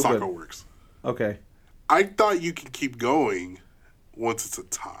know how so soccer good. works. Okay. I thought you could keep going once it's a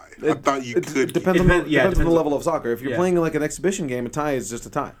tie. I thought you could. It depends on the depends level of soccer. If you're playing like an exhibition game, a tie is just a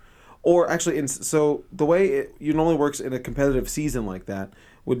tie. Or actually, so the way it normally works in a competitive season like that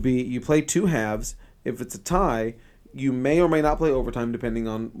would be you play two halves. If it's a tie, you may or may not play overtime depending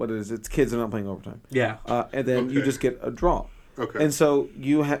on what it is. It's kids, they're not playing overtime. Yeah. And then you just get a draw. Okay. And so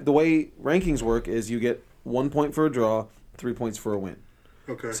you have the way rankings work is you get 1 point for a draw, 3 points for a win.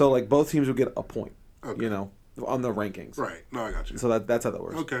 Okay. So like both teams would get a point. Okay. You know, on the rankings. Right. No, I got you. So that's how that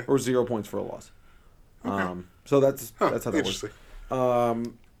works. Okay. Or 0 points for a loss. Okay. So that's how that interesting. works.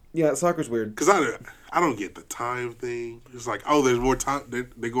 Yeah, soccer's weird. Because I don't get the time thing. It's like, oh, there's more time.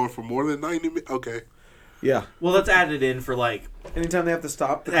 They're going for more than 90 minutes. Okay. Yeah. Well, that's added in for like Anytime they have to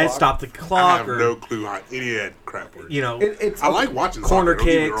stop the clock. stop the I clock have or no clue how any of that crap works. you know. It's I like watching corner soccer,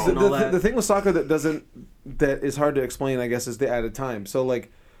 don't get me kicks wrong. and all that. The thing with soccer that is hard to explain, I guess, is the added time. So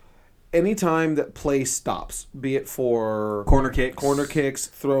like, any time that play stops, be it for corner kicks,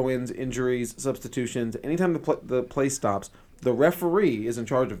 throw-ins, injuries, substitutions, anytime the play stops, the referee is in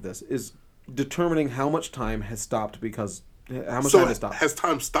charge of this, is determining how much time has stopped because how much time has stopped. Has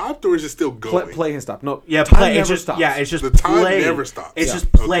time stopped or is it still going? Play has stopped. No, Yeah, time play. never It's just stops. yeah, it's just The time play. never stops. It's Yeah.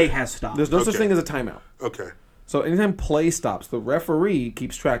 just play Okay. has stopped. There's no such Okay. thing as a timeout. Okay. So anytime play stops, the referee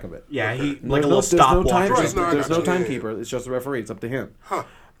keeps track of it. Yeah, he Okay. like a little There's no stopwatch. time. Right. There's No, I got no you. Yeah, timekeeper. It's just the referee. It's up to him. Huh.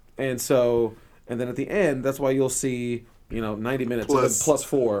 And so, and then at the end, that's why you'll see, 90 minutes and Plus- then plus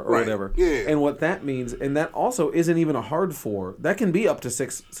 4 or right. whatever. Yeah. And what that means, and that also isn't even a hard 4. That can be up to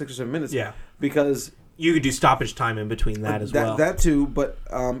 6 or 7 minutes. Yeah. Because You could do stoppage time in between that as well. That too, but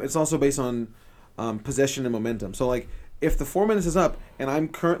it's also based on possession and momentum. So like, if the 4 minutes is up and I'm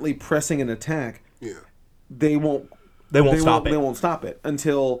currently pressing an attack, Yeah. they won't They won't stop it. They won't stop it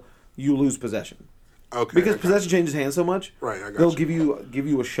until you lose possession. Okay. Because I got possession changes hands so much, Right, I got they'll you. give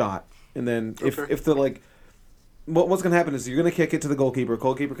you a shot, and then if Okay. they're like, what's going to happen is you're going to kick it to the goalkeeper.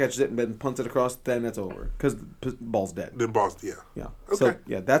 Goalkeeper catches it and then punts it across. Then it's over because the ball's dead. Then boss, yeah. Yeah. Okay. So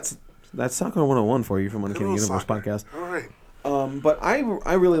yeah, that's soccer 101 for you from Uncanny Good old Universe soccer. podcast. All right. But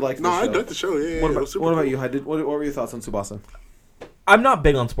I really liked No, the I show. did the show. Yeah. What it was about super what about cool. you? What were your thoughts on Tsubasa? I'm not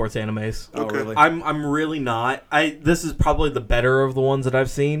big on sports animes. Oh, Okay. really? I'm really not. This is probably the better of the ones that I've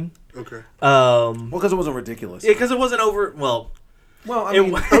seen. Okay. Well, because it wasn't ridiculous. Because it wasn't over. Well, Well, I it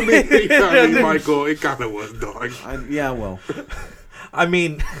mean, wa- I mean, Michael, it kind of was, dog. yeah, well, I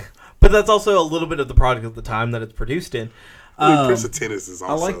mean, but that's also a little bit of the product of the time that it's produced in. I mean, Prince of Tennis is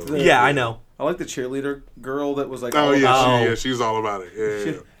also. like the- Yeah, I know. I like the cheerleader girl that was like, Oh, yeah, Oh. she was all about it.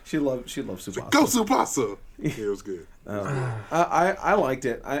 Yeah. she loved Tsubasa. Go Tsubasa. Yeah, it was good. I liked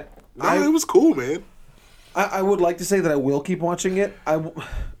it. No, it was cool, man. I would like to say that I will keep watching it.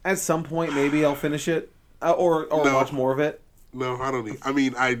 At some point maybe I'll finish it or No. watch more of it. No, I don't need. I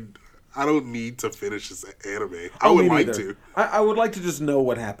mean, I don't need to finish this anime. I Oh, would me like neither. to. I would like to just know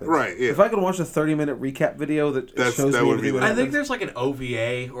what happened. Right, yeah. If I could watch a 30-minute recap video that shows that me would be everything that nice. I think happened. there's like an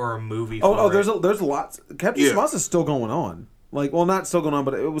OVA or a movie. Oh, for it. there's lots. Captain Yeah. Tsubasa's still going on. Like, well, not still going on,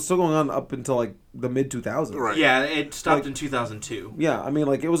 but it was still going on up until like the mid 2000s. Right. Yeah, it stopped Like- in 2002. Yeah, I mean,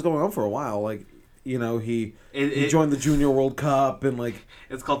 like it was going on for a while. Like, he It- joined the Junior World Cup and like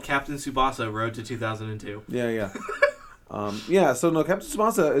It's called Captain Tsubasa: Road to 2002. yeah. Yeah, so no, Captain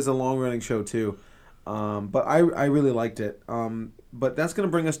Tsubasa is a long-running show too, but I really liked it. But that's going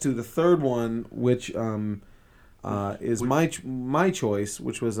to bring us to the third one, which is my choice,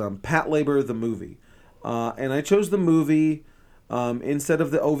 which was Pat Labor the movie, and I chose the movie instead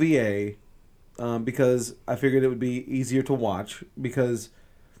of the OVA because I figured it would be easier to watch because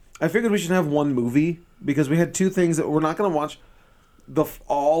I figured we should have one movie because we had two things that we're not going to watch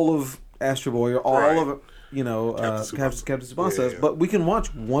all of Astro Boy or all Right. of Captain Tsubasa, Yeah. but we can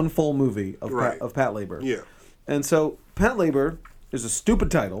watch one full movie of Right. Pat Labor. Yeah. And so Pat Labor is a stupid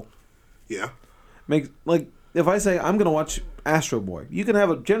title. Yeah. Makes like if I say I'm going to watch Astro Boy, you can have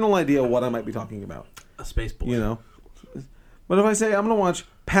a general idea of what I might be talking about. A space boy. You know. But if I say I'm going to watch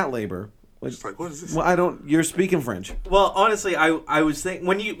Pat Labor, like, It's like, what is this? well, I don't. You're speaking French. Well, honestly, I was thinking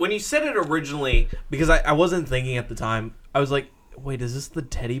when you said it originally because I wasn't thinking at the time. I was like, wait, is this the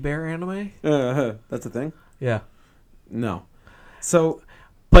teddy bear anime? That's a thing. Yeah, No. So,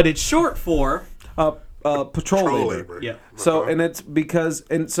 but it's short for patrol labor. labor. Yeah. So, and it's because,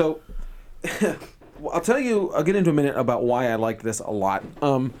 and so, well, I'll get into a minute about why I like this a lot.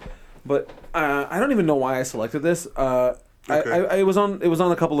 But I don't even know why I selected this. Okay. it was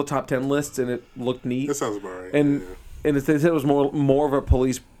on a couple of top 10 lists, and it looked neat. That sounds about right. And yeah. they said it was more of a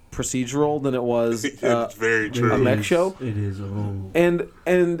police procedural than it was It's very true. a mech show. It is. Oh.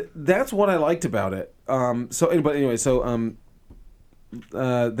 And that's what I liked about it.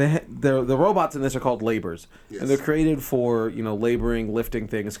 The robots in this are called labors, Yes. and they're created for laboring, lifting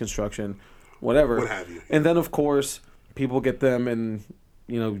things, construction, whatever. What have you. And then of course people get them and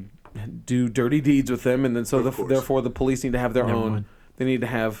do dirty deeds with them, and then therefore the police need to have their Never own. mind. They need to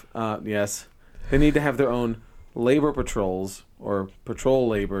have they need to have their own labor patrols or patrol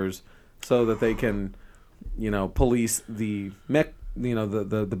labors so that they can police the mech,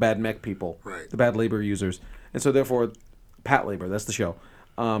 the bad mech people, Right. the bad labor users, and so therefore. Pat Labor, that's the show.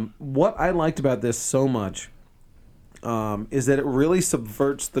 What I liked about this so much is that it really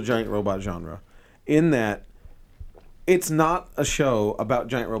subverts the giant robot genre in that it's not a show about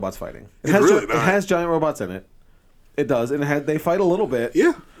giant robots fighting. It has giant robots in it. It does. And they fight a little bit.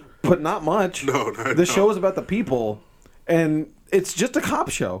 Yeah. But not much. No, The show is about the people, and it's just a cop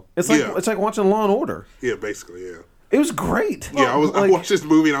show. It's like watching Law and Order. Yeah, basically, yeah. It was great. Yeah, I watched this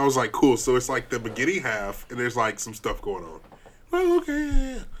movie and I was like, cool. So it's like the beginning half and there's like some stuff going on. Well, okay,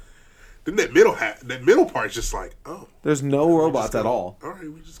 yeah. Then that middle part's just like, oh. There's no robots at all. All right,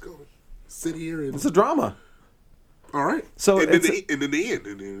 we just go sit here and. It's a drama. All right. So and then the end.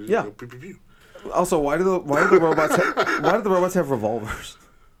 And then, Yeah. Pew. Also, why do the robots have revolvers?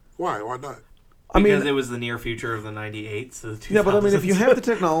 Why? Why not? Because it was the near future of the 98s. To the 2000s. Yeah, but I mean, if you have the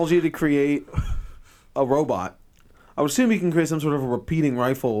technology to create a robot, I would assume you can create some sort of a repeating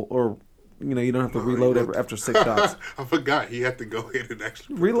rifle, or you don't have to reload after 6 shots. I forgot he had to go in and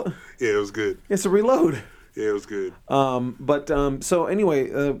actually Reload. Yeah, it was good. It's a reload. Yeah, it was good. So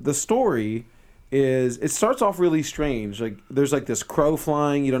anyway, the story is it starts off really strange. Like there's like this crow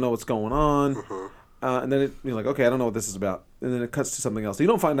flying. You don't know what's going on, and then you're like, okay, I don't know what this is about. And then it cuts to something else. You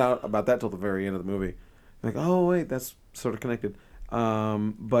don't find out about that till the very end of the movie. You're like, oh wait, that's sort of connected.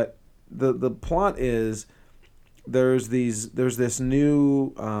 But the plot is. There's this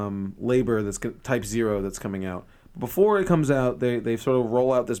new labor that's Type 0 that's coming out. Before it comes out, they sort of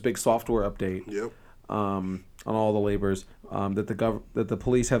roll out this big software update. Yep. On all the labors that the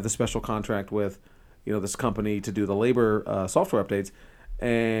police have the special contract with, this company to do the labor software updates,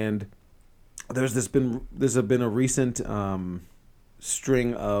 and there's been a recent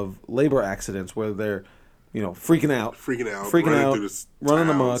string of labor accidents where they're freaking out, running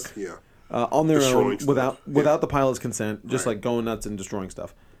amok. Yeah. On their own, stuff. without the pilot's consent, just Right. like going nuts and destroying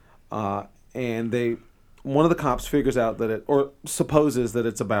stuff. And one of the cops figures out that or supposes that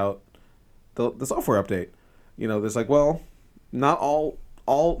it's about the software update. There's like, well, not all.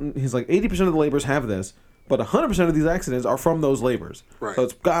 He's like 80% of the laborers have this, but 100% of these accidents are from those laborers. Right. So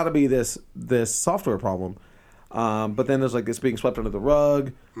it's got to be this software problem. But then there's like this being swept under the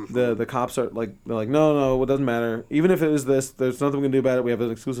rug. Mm-hmm. The cops are like, they're like, no, it doesn't matter. Even if it is this, there's nothing we can do about it. We have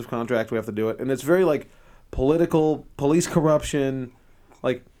an exclusive contract. We have to do it. And it's very like political, police corruption.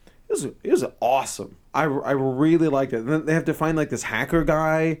 Like it was awesome. I really liked it. And then they have to find like this hacker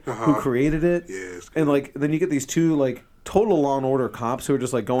guy who created it. Yes. And like then you get these two like total Law and Order cops who are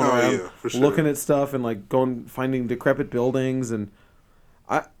just like going around for sure. looking at stuff and like finding decrepit buildings. And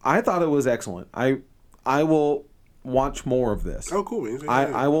I thought it was excellent. I will watch more of this. Oh, cool.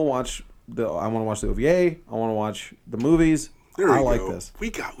 I will watch I want to watch the OVA. I want to watch the movies. There we I like go. this.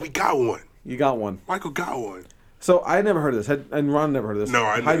 We got one. You got one. Michael got one. So I never heard of this. And Ron never heard of this. No,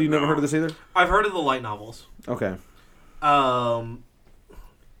 I Heidi, you never no. heard of this either? I've heard of the light novels. Okay. My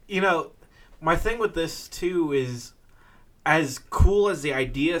thing with this too is, as cool as the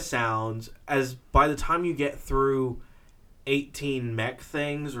idea sounds, as by the time you get through 18 mech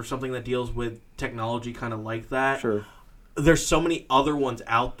things or something that deals with technology kind of like that, Sure. there's so many other ones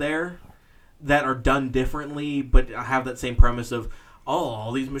out there that are done differently but have that same premise of,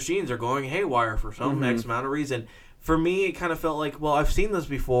 all these machines are going haywire for some X amount of reason. For me, it kind of felt like, well, I've seen this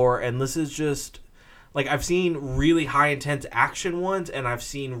before, and this is just like, I've seen really high intense action ones, and I've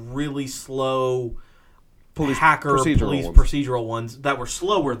seen really slow procedural ones that were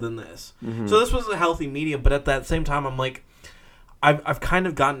slower than this. So this was a healthy medium, but at that same time, I'm like, I've kind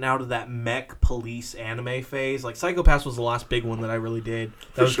of gotten out of that mech police anime phase. Like Psycho-Pass was the last big one that I really did.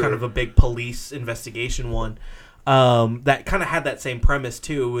 That was kind of a big police investigation one. That kind of had that same premise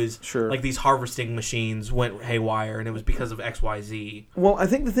too. It was like these harvesting machines went haywire, and it was because of XYZ. Well, I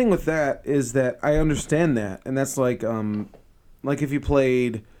think the thing with that is that I understand that, and that's like if you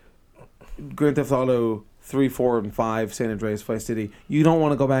played Grand Theft Auto 3, 4, and 5, San Andreas, Vice City, you don't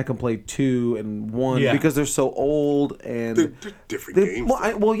want to go back and play 2 and 1 because they're so old and they're different games. Well,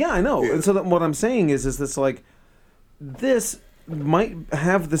 I know. Yeah. And so what I'm saying is this like this might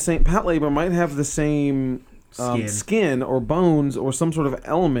have the same. Patlabor might have the same skin or bones or some sort of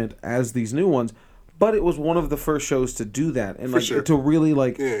element as these new ones. But it was one of the first shows to do that, and to really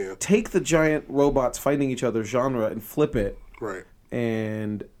take the giant robots fighting each other genre and flip it, right?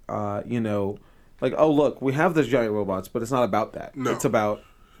 And oh look, we have those giant robots, but it's not about that. No. It's about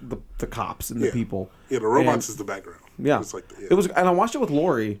the cops and the people. Yeah, the robots is the background. Yeah, it's it was, and I watched it with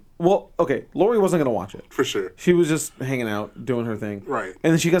Lori. Well, okay, Lori wasn't gonna watch it for sure. She was just hanging out, doing her thing, right?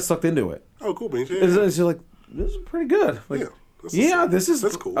 And then she got sucked into it. Oh, cool, beans. And she's like, "This is pretty good." Like,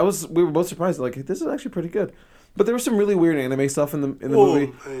 that's cool. We were both surprised. Like, this is actually pretty good. But there was some really weird anime stuff in the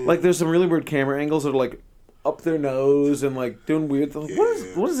movie. Man. Like, there's some really weird camera angles that are like up their nose and like doing weird things.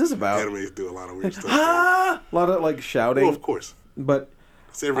 What is this about? Animes do a lot of weird stuff. A lot of like shouting. Well, of course. But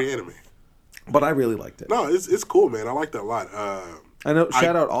it's every anime. But I really liked it. No, it's cool, man. I like that a lot. I know.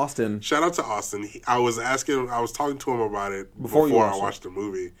 Shout out Austin. Shout out to Austin. I was talking to him about it before I watched the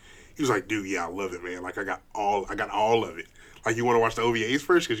movie. He was like, "Dude, yeah, I love it, man. Like, I got all of it. Like, you want to watch the OVAs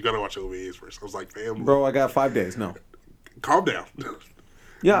first? Because you got to watch the OVAs first." I was like, "Fam, bro, I got 5 days. No, calm down."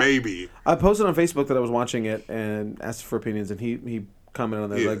 Yeah, maybe. I posted on Facebook that I was watching it and asked for opinions, and he commented on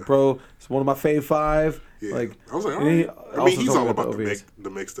that like, "Bro, it's one of my fave 5." Yeah. Like, I was like, all right. He's all about the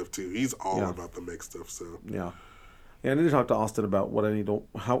mix stuff too. He's all about the mix stuff. So yeah, I need to talk to Austin about what I need to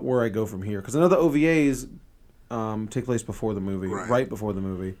where I go from here, because I know the OVAs take place before the movie, right before the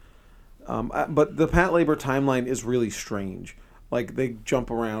movie. But the Patlabor timeline is really strange. Like, they jump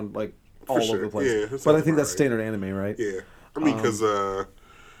around like all over the place. Yeah, but I think that's standard anime, right? Yeah, I mean, because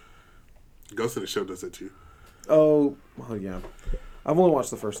Ghost in the Shell does it too. Oh, well, yeah. I've only watched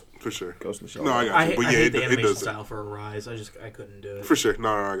the first for sure. Ghost in the Shell. No, I got you. But I hate the animation does style for Arise. I couldn't do it. For sure.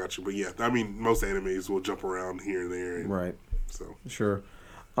 No, I got you. But yeah, I mean, most animes will jump around here and there. Right. So sure.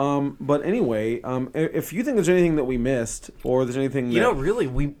 But anyway, if you think there's anything that we missed, or there's anything that... really,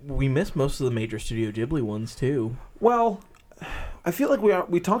 we missed most of the major Studio Ghibli ones too. Well, I feel like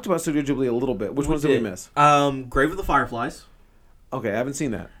we talked about Studio Ghibli a little bit. Which ones did we miss? Grave of the Fireflies. Okay, I haven't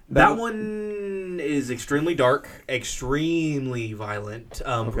seen that. That one is extremely dark, extremely violent,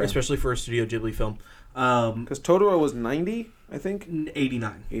 especially for a Studio Ghibli film. Because Totoro was 90, I think?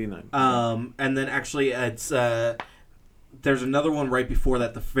 89. 89. And then actually it's... there's another one right before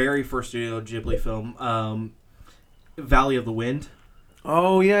that, the very first Studio Ghibli film, Valley of the Wind.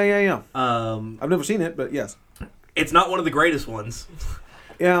 Oh, yeah. I've never seen it, but yes. It's not one of the greatest ones.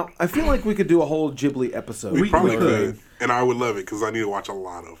 Yeah, I feel like we could do a whole Ghibli episode. We probably could, and I would love it because I need to watch a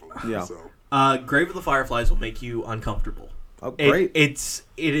lot of them. Yeah. So. Grave of the Fireflies will make you uncomfortable. Oh, great! It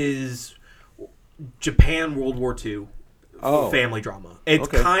is Japan World War II family drama. It's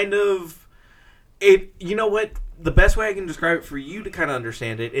kind of it. You know what? The best way I can describe it for you to kind of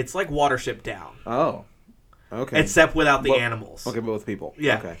understand it, it's like Watership Down. Oh, okay. Except without the animals. Okay, but with people.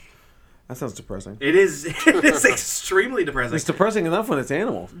 Yeah. Okay. That sounds depressing. It is. It's extremely depressing. It's depressing enough when it's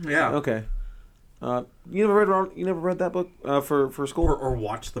animals. Yeah. Okay. You never read that book for school, or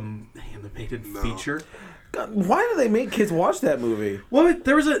watched the animated feature. God, why do they make kids watch that movie? Well,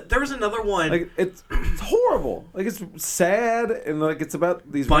 there was another one. Like, it's horrible. Like, it's sad, and like it's about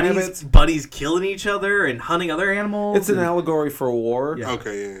these rabbits. Buddies killing each other and hunting other animals. It's an allegory for war. Yeah.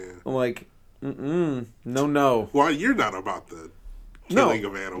 Okay. Yeah. I'm like, no. Well, you're not about the killing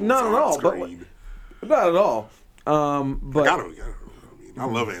of animals. Not at all. But not at all. But I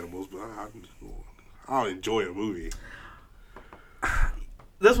love animals, but I'll enjoy a movie.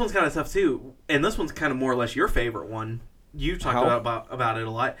 This one's kind of tough too, and this one's kind of more or less your favorite one. You talked about it a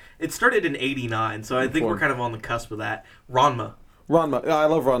lot. It started in '89, so I think we're kind of on the cusp of that. Ranma. Yeah, I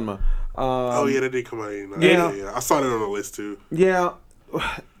love Ranma. That did come out in '89. Yeah, I saw it on the list too. Yeah,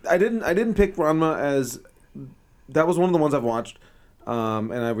 I didn't pick Ranma as that was one of the ones I've watched,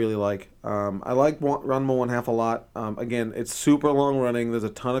 and I really like. I like Ranma 1/2 a lot. Again, it's super long running. There's a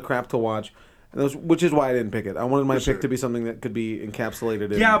ton of crap to watch. Which is why I didn't pick it. I wanted my pick to be something that could be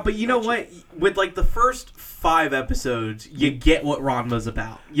encapsulated in... Yeah, but you know what? With like the first 5 episodes, you get what Ranma's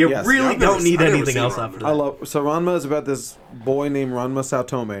about. You really don't need anything else after that. Ranma is about this boy named Ranma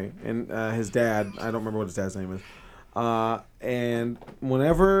Saotome and his dad. I don't remember what his dad's name is. And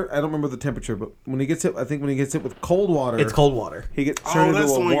whenever... I don't remember the temperature, but when he gets hit... I think when he gets hit with cold water... It's cold water. He gets turned into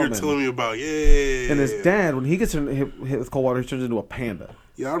a woman. Oh, that's the one you're telling me about. Yeah. And his dad, when he gets hit with cold water, he turns into a panda.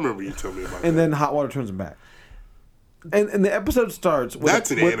 Yeah, I remember you telling me about that. And then hot water turns him back. And the episode starts... That's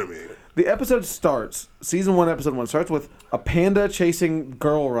an anime. The episode starts... Season 1, episode 1 starts with a panda chasing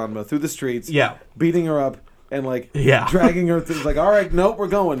girl Ranma through the streets. Yeah. Beating her up. and like Yeah. dragging her through. Like, all right, nope, we're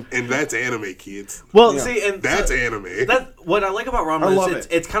going. And that's anime, kids. Well, Yeah. see, and That's so, anime. that what I like about I Ranma love is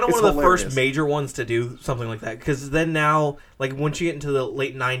it. it's kind of It's one of the hilarious. first major ones to do something like that. Because then now, like once you get into the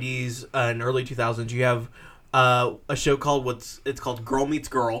late '90s and early 2000s, you have a show called it's called Girl Meets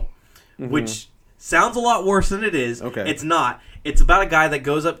Girl, which sounds a lot worse than it is. Okay. It's not. It's about a guy that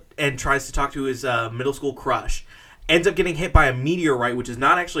goes up and tries to talk to his middle school crush. Ends up getting hit by a meteorite, which is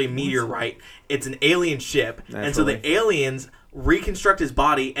not actually a meteorite. It's an alien ship, and so the Naturally. aliens reconstruct his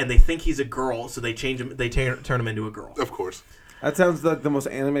body, and they think he's a girl, so they change him. They turn him into a girl. Of course. That sounds like the most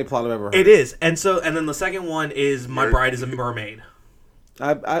anime plot I've ever heard. It is, and then the second one is My Nerd. Bride is a Mermaid.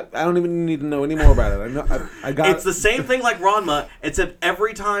 I don't even need to know any more about it. I know I got It's the same thing like Ranma, except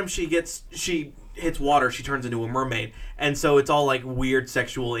every time she hits water, she turns into a mermaid, and so it's all like weird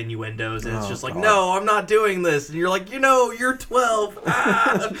sexual innuendos, and it's just like, God. no, I'm not doing this, and you're like, you're 12.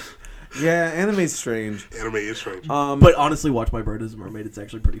 Ah. Yeah, anime's strange. Anime is strange. But honestly, watch My Bride is a Mermaid. It's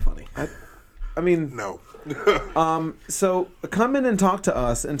actually pretty funny. I mean, no. so come in and talk to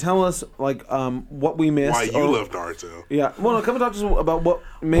us and tell us like what we missed. Why you or- love Naruto. Yeah, well, no, come and talk to us about what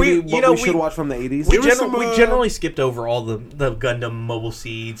we should watch from the 80s. Give us some, We generally skipped over all the Gundam Mobile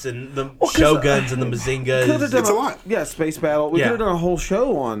Seeds and the 'cause, Shoguns and the Could've Mazingas. done It's a lot. Yeah, Space Battle. We Yeah. could have done a whole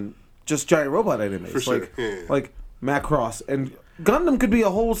show on just giant robot animes. For sure, Like, yeah. like Macross. And Gundam could be a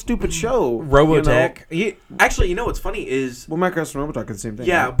whole stupid show. Robotech. You know? Actually, what's funny is... Well, Macross and Robotech are the same thing.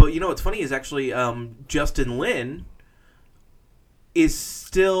 Yeah, right? but what's funny is actually Justin Lin is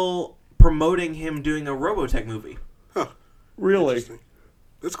still promoting him doing a Robotech movie. Really? Interesting.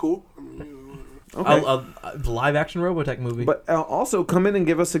 That's cool. I mean, Okay. A live-action Robotech movie. But also come in and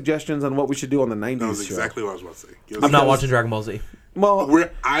give us suggestions on what we should do on the 90s that was show. exactly what I was about to say. Give us I'm not some- watching Dragon Ball Z. Well,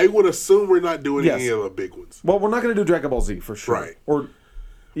 I would assume we're not doing Yes. any of the big ones. we're not going to do Dragon Ball Z for sure. Right. Or,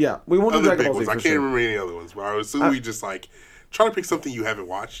 yeah, we won't do Other Dragon big Ball Z ones. I for can't sure. remember any other ones, but I would assume we just like try to pick something you haven't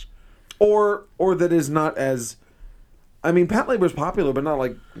watched. Or that is not as... I mean, Pat Labor's popular, but not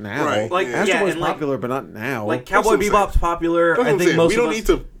like now. Right, Like, yeah. Astro yeah, Boy's and, like- popular, but not now. Like That's Cowboy what I'm saying. Bebop's popular. That's what I I'm think saying. most We of don't us... need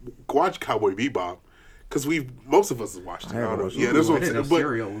to watch Cowboy Bebop because most of us have watched it. I haven't don't know. watched Yeah, it. that's I what I'm didn't know saying. But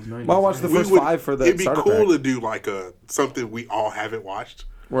Serial was 90s. Well, I watched the we first would- 5 for the It'd be starter cool pack. to do like something we all haven't watched.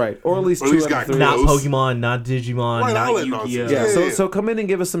 Right. Or at least Or at 2 least out of got 3. Not Close. Pokemon, not Digimon, Right, all not that Yu-Gi-Oh! nonsense. Yeah, Yeah. so come in and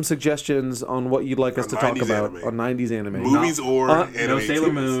give us some suggestions on what you'd like us to talk 90s about anime. on 90s anime. Movies or anime. No Sailor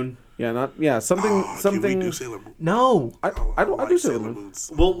TVs. Moon. Yeah, something Oh, something. Can we do Sailor Moon? No. I do like Sailor Moon.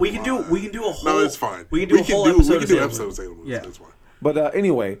 so Well, we can do a whole... No, it's fine. We can do a whole episode We of can do Sailor episode Moon. of Sailor Moon. Yeah. That's fine. But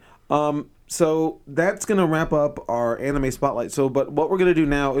anyway, so that's gonna wrap up our anime spotlight. So, but what we're gonna do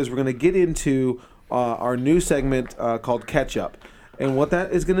now is we're gonna get into our new segment called Catch Up, and what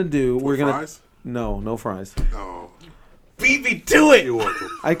that is gonna do, we're gonna Fries? no fries. Oh, Beat me to it! you're welcome.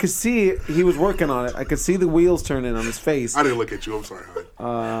 I could see he was working on it. I could see the wheels turning on his face. I didn't look at you. I'm sorry,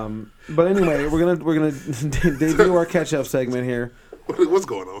 hon. But anyway, we're gonna debut our catch up segment here, What's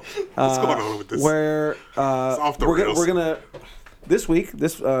going on? What's going on with this? where off the we're rails. gonna this week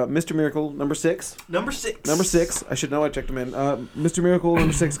Mr. Miracle number 6. Number 6. Number 6. I should know. I checked him in. Mr. Miracle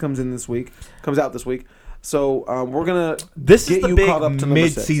number 6 comes out this week. So we're gonna This get is the you big caught up to number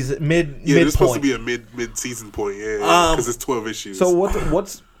 6. mid-season, Yeah, this is midpoint. supposed to be a mid season point. Yeah, because it's 12 issues. So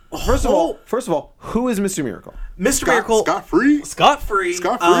what's first of all, who is Mr. Miracle? Mr. Miracle, Scott free. Scott Free,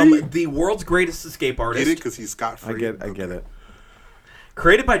 Scott-free? the world's greatest escape Get artist, it? Because he's Scott free. I get it.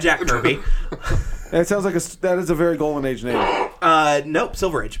 created by Jack Kirby. That sounds like that is a very golden age name. Nope,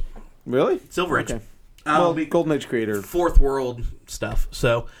 Silver Age. Really? Silver Age. Okay. Well, golden age creator. Fourth world stuff.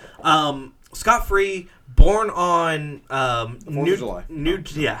 So, Scott Free, born on of July.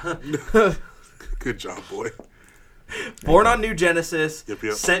 Good job, boy. Born on New Genesis,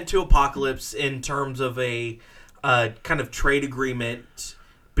 Yep. sent to Apocalypse in terms of a kind of trade agreement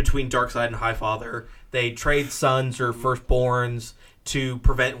between Darkseid and Highfather. They trade sons or firstborns to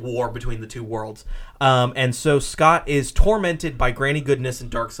prevent war between the two worlds. And so Scott is tormented by Granny Goodness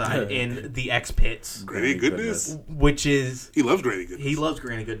and Darkseid in the X Pits, Granny Goodness. which is... He loves Granny Goodness. He loves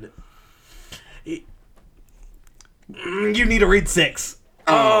Granny Goodness. You need to read 6.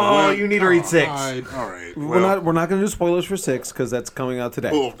 well, you need to read 6. All right. We're not going to do spoilers for 6 because that's coming out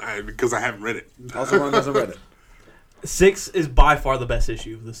today. Well, because I haven't read it. Also, Ron hasn't read it. 6 is by far the best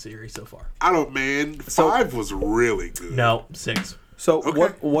issue of the series so far. I don't, man. 5 was really good. No, 6. So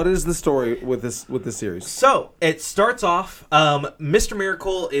Okay. what is the story with this series? So it starts off. Mr.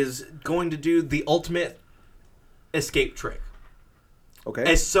 Miracle is going to do the ultimate escape trick. Okay.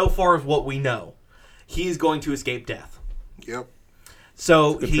 As so far as what we know, he is going to escape death. Yep.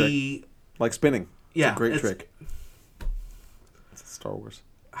 So good he, Like spinning. It's yeah, a great it's- trick. It's Star Wars.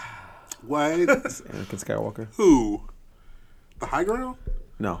 What? Anakin Skywalker. Who? The high ground?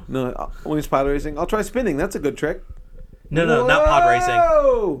 No. When he's pod racing, I'll try spinning. That's a good trick. No, not pod racing.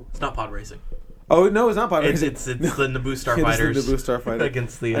 Whoa! It's not pod racing. Oh no, it's not pod It's racing. the Naboo Starfighters. It's the Naboo Starfighter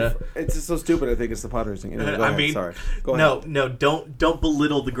against the. It's just so stupid. I think it's the pod racing. Anyway, go I ahead. mean, Sorry. Go ahead. No, don't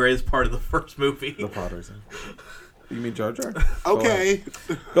belittle the greatest part of the first movie. The pod racing. You mean Jar Jar? Okay.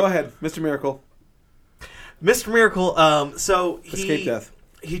 Go ahead, Mr. Miracle. Mr. Miracle. So he Escape death.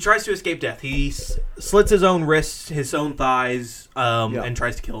 He tries to escape death. He slits his own wrists, his own thighs, and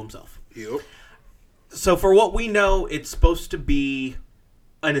tries to kill himself. Yep. So for what we know, it's supposed to be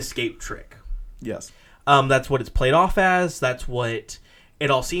an escape trick. Yes. That's what it's played off as. That's what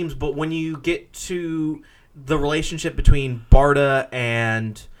it all seems. But when you get to the relationship between Barda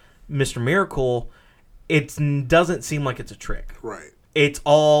and Mr. Miracle, it doesn't seem like it's a trick. Right. It's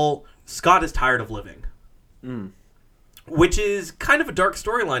all Scott is tired of living, which is kind of a dark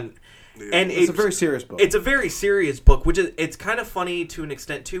storyline. Yeah. And It's a very serious book. It's a very serious book, which is it's kind of funny to an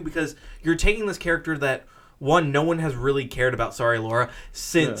extent too, because you're taking this character that no one has really cared about. Sorry, Laura,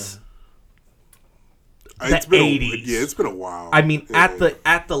 since. It's the been 80s. It's been a while. I mean, Yeah.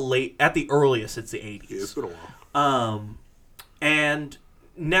 at the earliest, it's the 80s. Yeah, it's been a while. And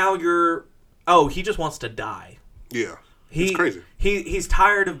now he just wants to die. Yeah. It's crazy. He's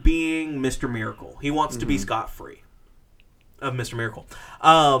tired of being Mr. Miracle. He wants to be scot-free of Mr. Miracle.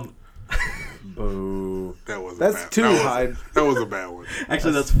 Boo. That's too high. That was a bad one.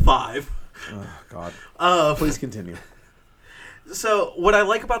 Actually, that's 5. Oh, God. Please continue. So, what I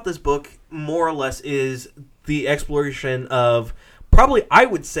like about this book, more or less, is the exploration of probably, I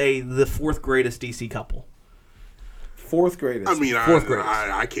would say, the 4th greatest DC couple. 4th greatest. I mean, Fourth greatest.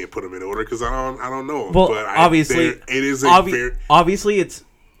 I can't put them in order because I don't know them. Well, but obviously, it is a very... obviously, it's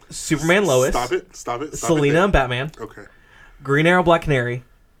Superman, Lois. Stop it. Selena and Batman. Okay. Green Arrow, Black Canary,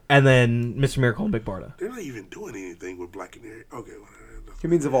 and then Mr. Miracle and Big Barda. They're not even doing anything with Black Canary. Okay, whatever. He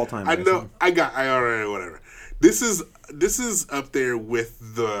means of all time. I know. I already whatever. This is up there with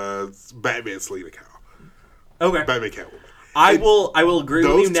the Batman Selena Kyle. Okay. Batman Catwoman. I will agree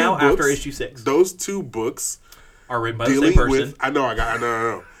with you now books, after issue 6. Those 2 books Are written by the dealing same person. with. I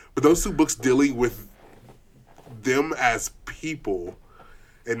know. But those 2 books dealing with them as people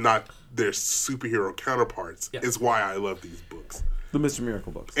and not their superhero counterparts is why I love these books. The Mr.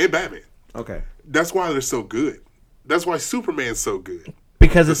 Miracle books. And Batman. Okay. That's why they're so good. That's why Superman's so good.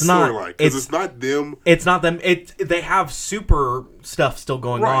 Because it's not not them. It's not them. They have super stuff still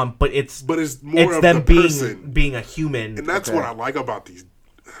going Right. on, but it's more of them the person. being a human. And that's what I like about these.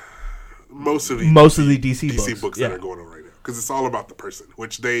 Most of the DC books that are going on right now, because it's all about the person,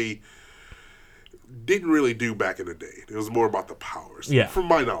 which they didn't really do back in the day. It was more about the powers. Yeah. From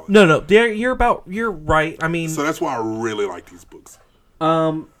my knowledge. No. You're right. I mean, So that's why I really like these books.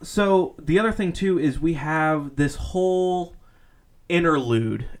 So the other thing too is we have this whole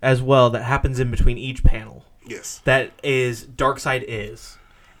interlude as well that happens in between each panel. Yes. That is Darkseid is,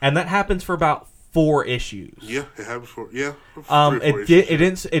 and that happens for about 4 issues. Yeah, it happened for 3 or 4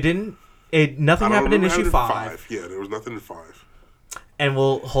 Nothing happened in issue 5. Yeah, there was nothing in 5. And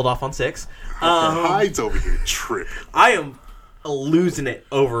we'll hold off on 6. Hyde's over here tripping. I am losing it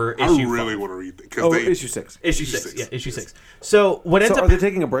over issue 5. I really want to read that. Issue 6. Issue 6. Yeah, issue 6. So what ends So up... are they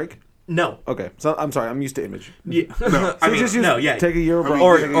taking a break? No. Okay. So I'm sorry. I'm used to Image. Yeah. No, I mean, just no, yeah. take a year break,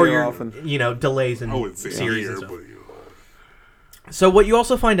 or take a or year your, off and delays in I wouldn't say series here, and stuff. but So what you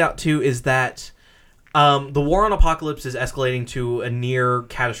also find out too is that the War on Apocalypse is escalating to a near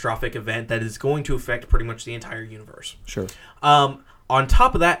catastrophic event that is going to affect pretty much the entire universe. sure. On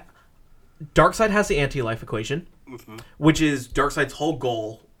top of that, Darkseid has the anti-life equation, which is Darkseid's whole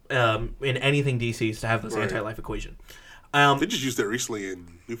goal in anything DC is to have this anti-life equation. they just used that recently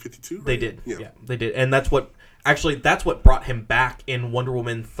in New 52. Right? They did. Yeah. They did. And that's what brought him back in Wonder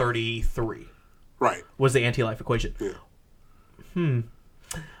Woman 33. Right. Was the anti-life equation. Yeah.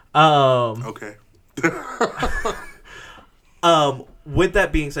 Okay. With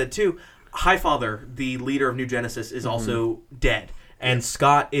that being said, too, Highfather, the leader of New Genesis, is also dead. And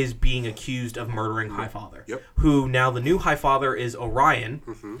Scott is being accused of murdering Highfather. Yep. Who now the new Highfather is Orion.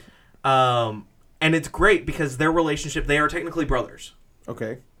 And it's great because their relationship, they are technically brothers.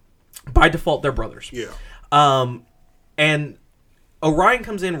 Okay. By default, they're brothers. Yeah. And Orion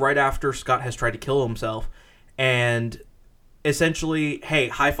comes in right after Scott has tried to kill himself. And essentially, hey,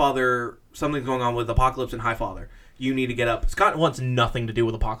 Highfather, something's going on with Apocalypse and Highfather. You need to get up. Scott wants nothing to do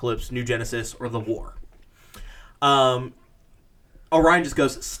with Apocalypse, New Genesis, or the war. Orion just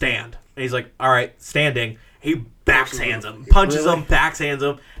goes, stand. And he's like, all right, standing. He backhands him, punches him, backhands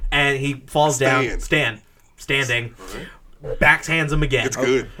him, and he falls down. Standing. Right. backhands him again. It's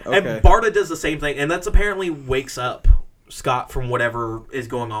good. Okay. And Barda does the same thing, and that's apparently wakes up Scott from whatever is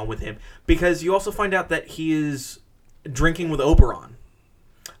going on with him. Because you also find out that he is drinking with Oberon.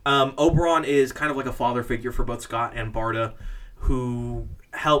 Oberon is kind of like a father figure for both Scott and Barda, who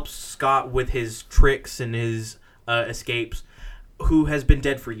helps Scott with his tricks and his escapes, who has been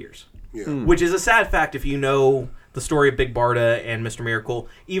dead for years. Yeah. Which is a sad fact if you know the story of Big Barda and Mr. Miracle.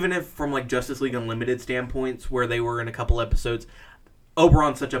 Even if from like Justice League Unlimited standpoints, where they were in a couple episodes,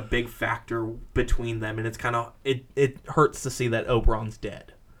 Oberon's such a big factor between them, and it's kind of it hurts to see that Oberon's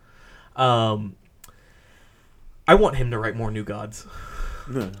dead. I want him to write more New Gods.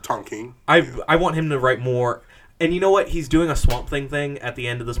 Tom King. I want him to write more. And you know what? He's doing a Swamp thing at the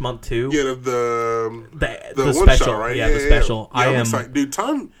end of this month too. Yeah, the one special, shot, right? Yeah, the special. Yeah, I am excited. Dude.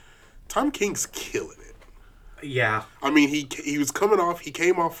 Tom King's killing it. Yeah. I mean, he was coming off. He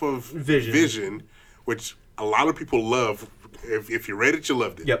came off of Vision, which a lot of people love. If you read it, you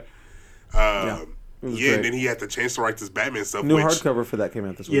loved it. Yep. Yeah, and then he had the chance to write this Batman stuff. New hardcover for that came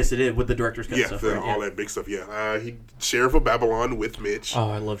out this week. Yes, it did with the director's cut stuff. Right? All that big stuff. Yeah, he Sheriff of Babylon with Mitch. Oh,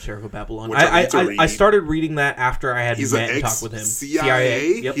 I love Sheriff of Babylon. Which I need to read. I started reading that after I had He's met an and talked with him.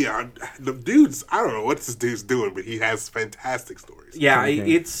 CIA. Yep. Yeah, the dude's. I don't know what this dude's doing, but he has fantastic stories. Yeah,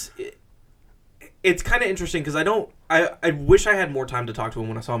 it's kind of interesting because I wish I had more time to talk to him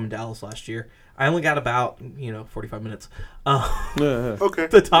when I saw him in Dallas last year. I only got about 45 minutes Okay.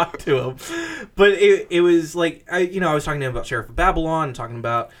 to talk to him, but it was like I was talking to him about Sheriff of Babylon, and talking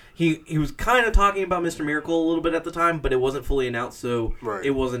about he was kind of talking about Mr. Miracle a little bit at the time, but it wasn't fully announced, so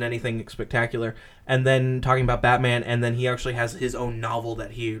It wasn't anything spectacular. And then talking about Batman, and then he actually has his own novel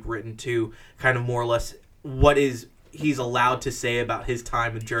that he had written too, kind of more or less what he's allowed to say about his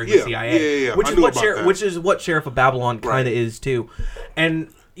time during the CIA, Yeah. which is what Sheriff of Babylon kind of is too,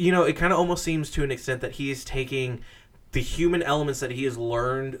 and it kind of almost seems to an extent that he is taking the human elements that he has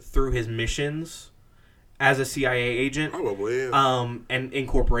learned through his missions as a CIA agent, probably, yeah. And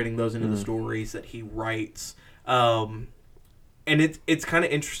incorporating those into the stories that he writes, and it's kind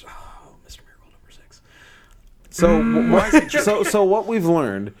of interesting. Oh, Mr. Miracle number 6. So what we've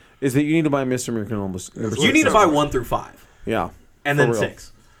learned is that you need to buy Mr. Miracle number 6. You need to buy 1 through 5. Yeah. And then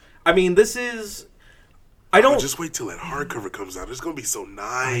 6. I mean, this is... I don't... Just wait till that hardcover comes out. It's going to be so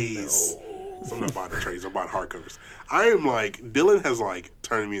nice. So I'm not buying the trades. I'm buying hardcovers. I am like... Dylan has like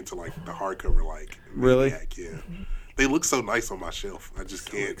turned me into like the hardcover like... Really? Maniac, yeah. They look so nice on my shelf. I just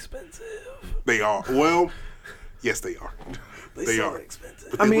can't. Expensive. They are. Well, yes, they are. They are expensive.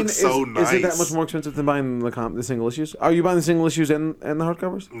 But they look so nice. Is it that much more expensive than buying the single issues? Are you buying the single issues and the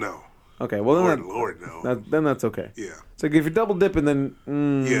hardcovers? No. Okay, well then Lord, no. then that's okay. Yeah. So if you're double dipping, then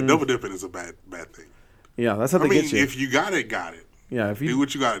Yeah, double dipping is a bad thing. Yeah, that's how they get you. If you got it, got it. Yeah, if you do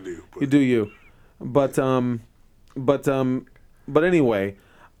what you got to do. You do you. But anyway,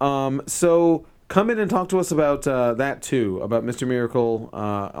 so come in and talk to us about that too, about Mr. Miracle,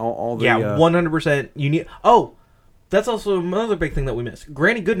 all the 100%. You need. Oh, that's also another big thing that we missed.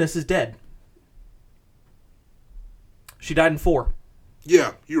 Granny Goodness is dead. She died in 4.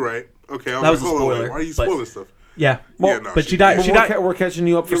 Yeah, you're right. Okay, that was a spoiler. Why are you spoiling stuff? Yeah, well, but she died. We're catching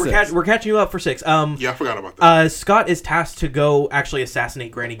you up for 6. We're catching you up for 6. Yeah, I forgot about that. Scott is tasked to go actually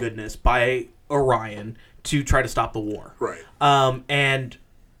assassinate Granny Goodness by Orion to try to stop the war. Right. And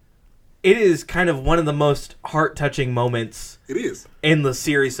it is kind of one of the most heart-touching moments. It is in the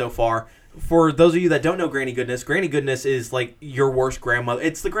series so far. For those of you that don't know Granny Goodness is like your worst grandmother.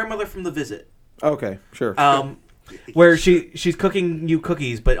 It's the grandmother from The Visit. Okay, sure. Where she's cooking you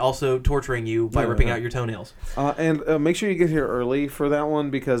cookies, but also torturing you by ripping out your toenails. And make sure you get here early for that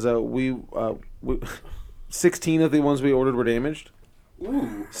one because we 16 of the ones we ordered were damaged.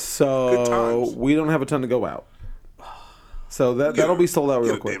 Ooh, so we don't have a ton to go out. So that'll be sold out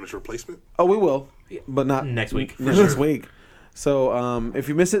real quick. Damage replacement? Oh, we will, but not next week. Next week. So if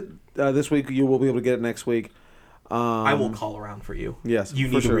you miss it this week, you will be able to get it next week. I will call around for you. Yes, you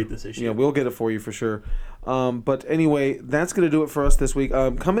need to read this issue. Yeah, we'll get it for you for sure. But anyway, that's going to do it for us this week.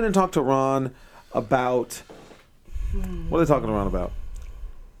 Come in and talk to Ron about... What are they talking to Ron about?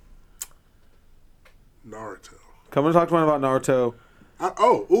 Naruto. Come in and talk to Ron about Naruto.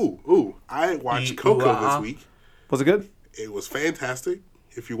 I watched Coco this week. Was it good? It was fantastic.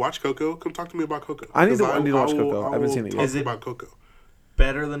 If you watch Coco, come talk to me about Coco. I need to watch Coco. I haven't seen it yet. Is it about Coco?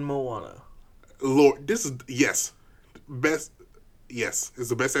 Better than Moana? Lord, this is... Yes. Best... Yes, it's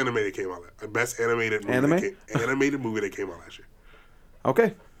the best animated came out. Best animated movie animated movie that came out last year.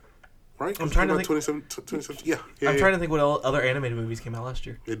 Okay, right. I'm trying to think. 2017. Yeah. I'm trying to think what other animated movies came out last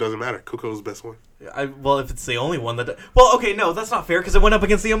year. It doesn't matter. Coco's the best one. Well, if it's the only one that. Well, okay, no, that's not fair because it went up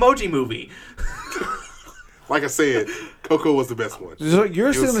against the Emoji Movie. Like I said, Coco was the best one. So you're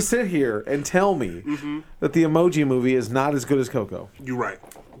It still was- going to sit here and tell me that the Emoji Movie is not as good as Coco. You're right.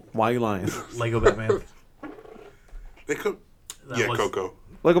 Why are you lying? Lego Batman. They could. That Yeah, was- Coco.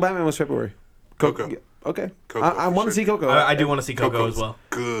 Lego Batman was February. Coco. Yeah, okay. Coco, I for want to sure. see Coco. I do want to see Coco Coco's as well,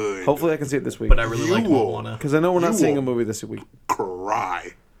 Good. Hopefully I can see it this week. but I really You like will. Moana. Because I know we're not You seeing a will. movie this week.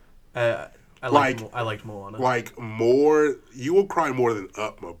 Cry. I Like- liked Moana. Like more. You will cry more than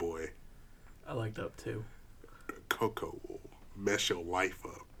Up, my boy. I liked Up too. Coco will mess your life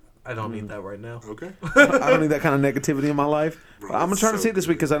up. I don't need that right now. Okay. I don't need that kind of negativity in my life. Bro, I'm going to it's try to so see it this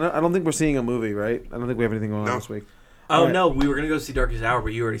week because I don't think we're seeing a movie, right? I don't think we have anything going on No. this week. Oh Alright. no, we were gonna go see Darkest Hour,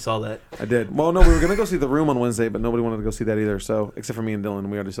 but you already saw that. I did. Well, no, we were going to go see The Room on Wednesday, but nobody wanted to go see that either. So, except for me and Dylan,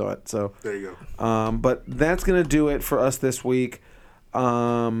 we already saw it. So, There you go. but that's going to do it for us this week.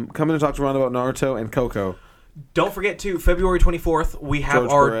 Come in and talk to Ron about Naruto and Coco. Don't forget to February 24th, we have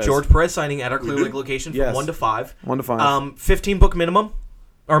George our Perez. George Perez signing at our Clear do? Lake location from Yes. 1 to 5. 1 to 5. 15 book minimum.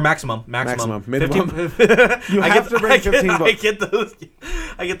 Or maximum. Maximum. 15 Minimum. You have to bring 15 books.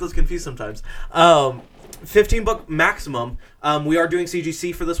 I get those confused sometimes. 15 book maximum. We are doing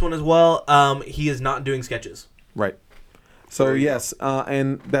CGC for this one as well. He is not doing sketches. Right. So, There you yes.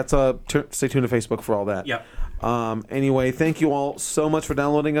 And that's stay tuned to Facebook for all that. Yep. Anyway, thank you all so much for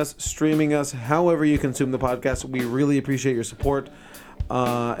downloading us, streaming us, however you consume the podcast. We really appreciate your support.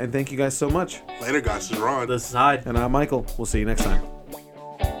 And thank you guys so much. Later, guys. This is Ron. This side. And I'm Michael. We'll see you next time.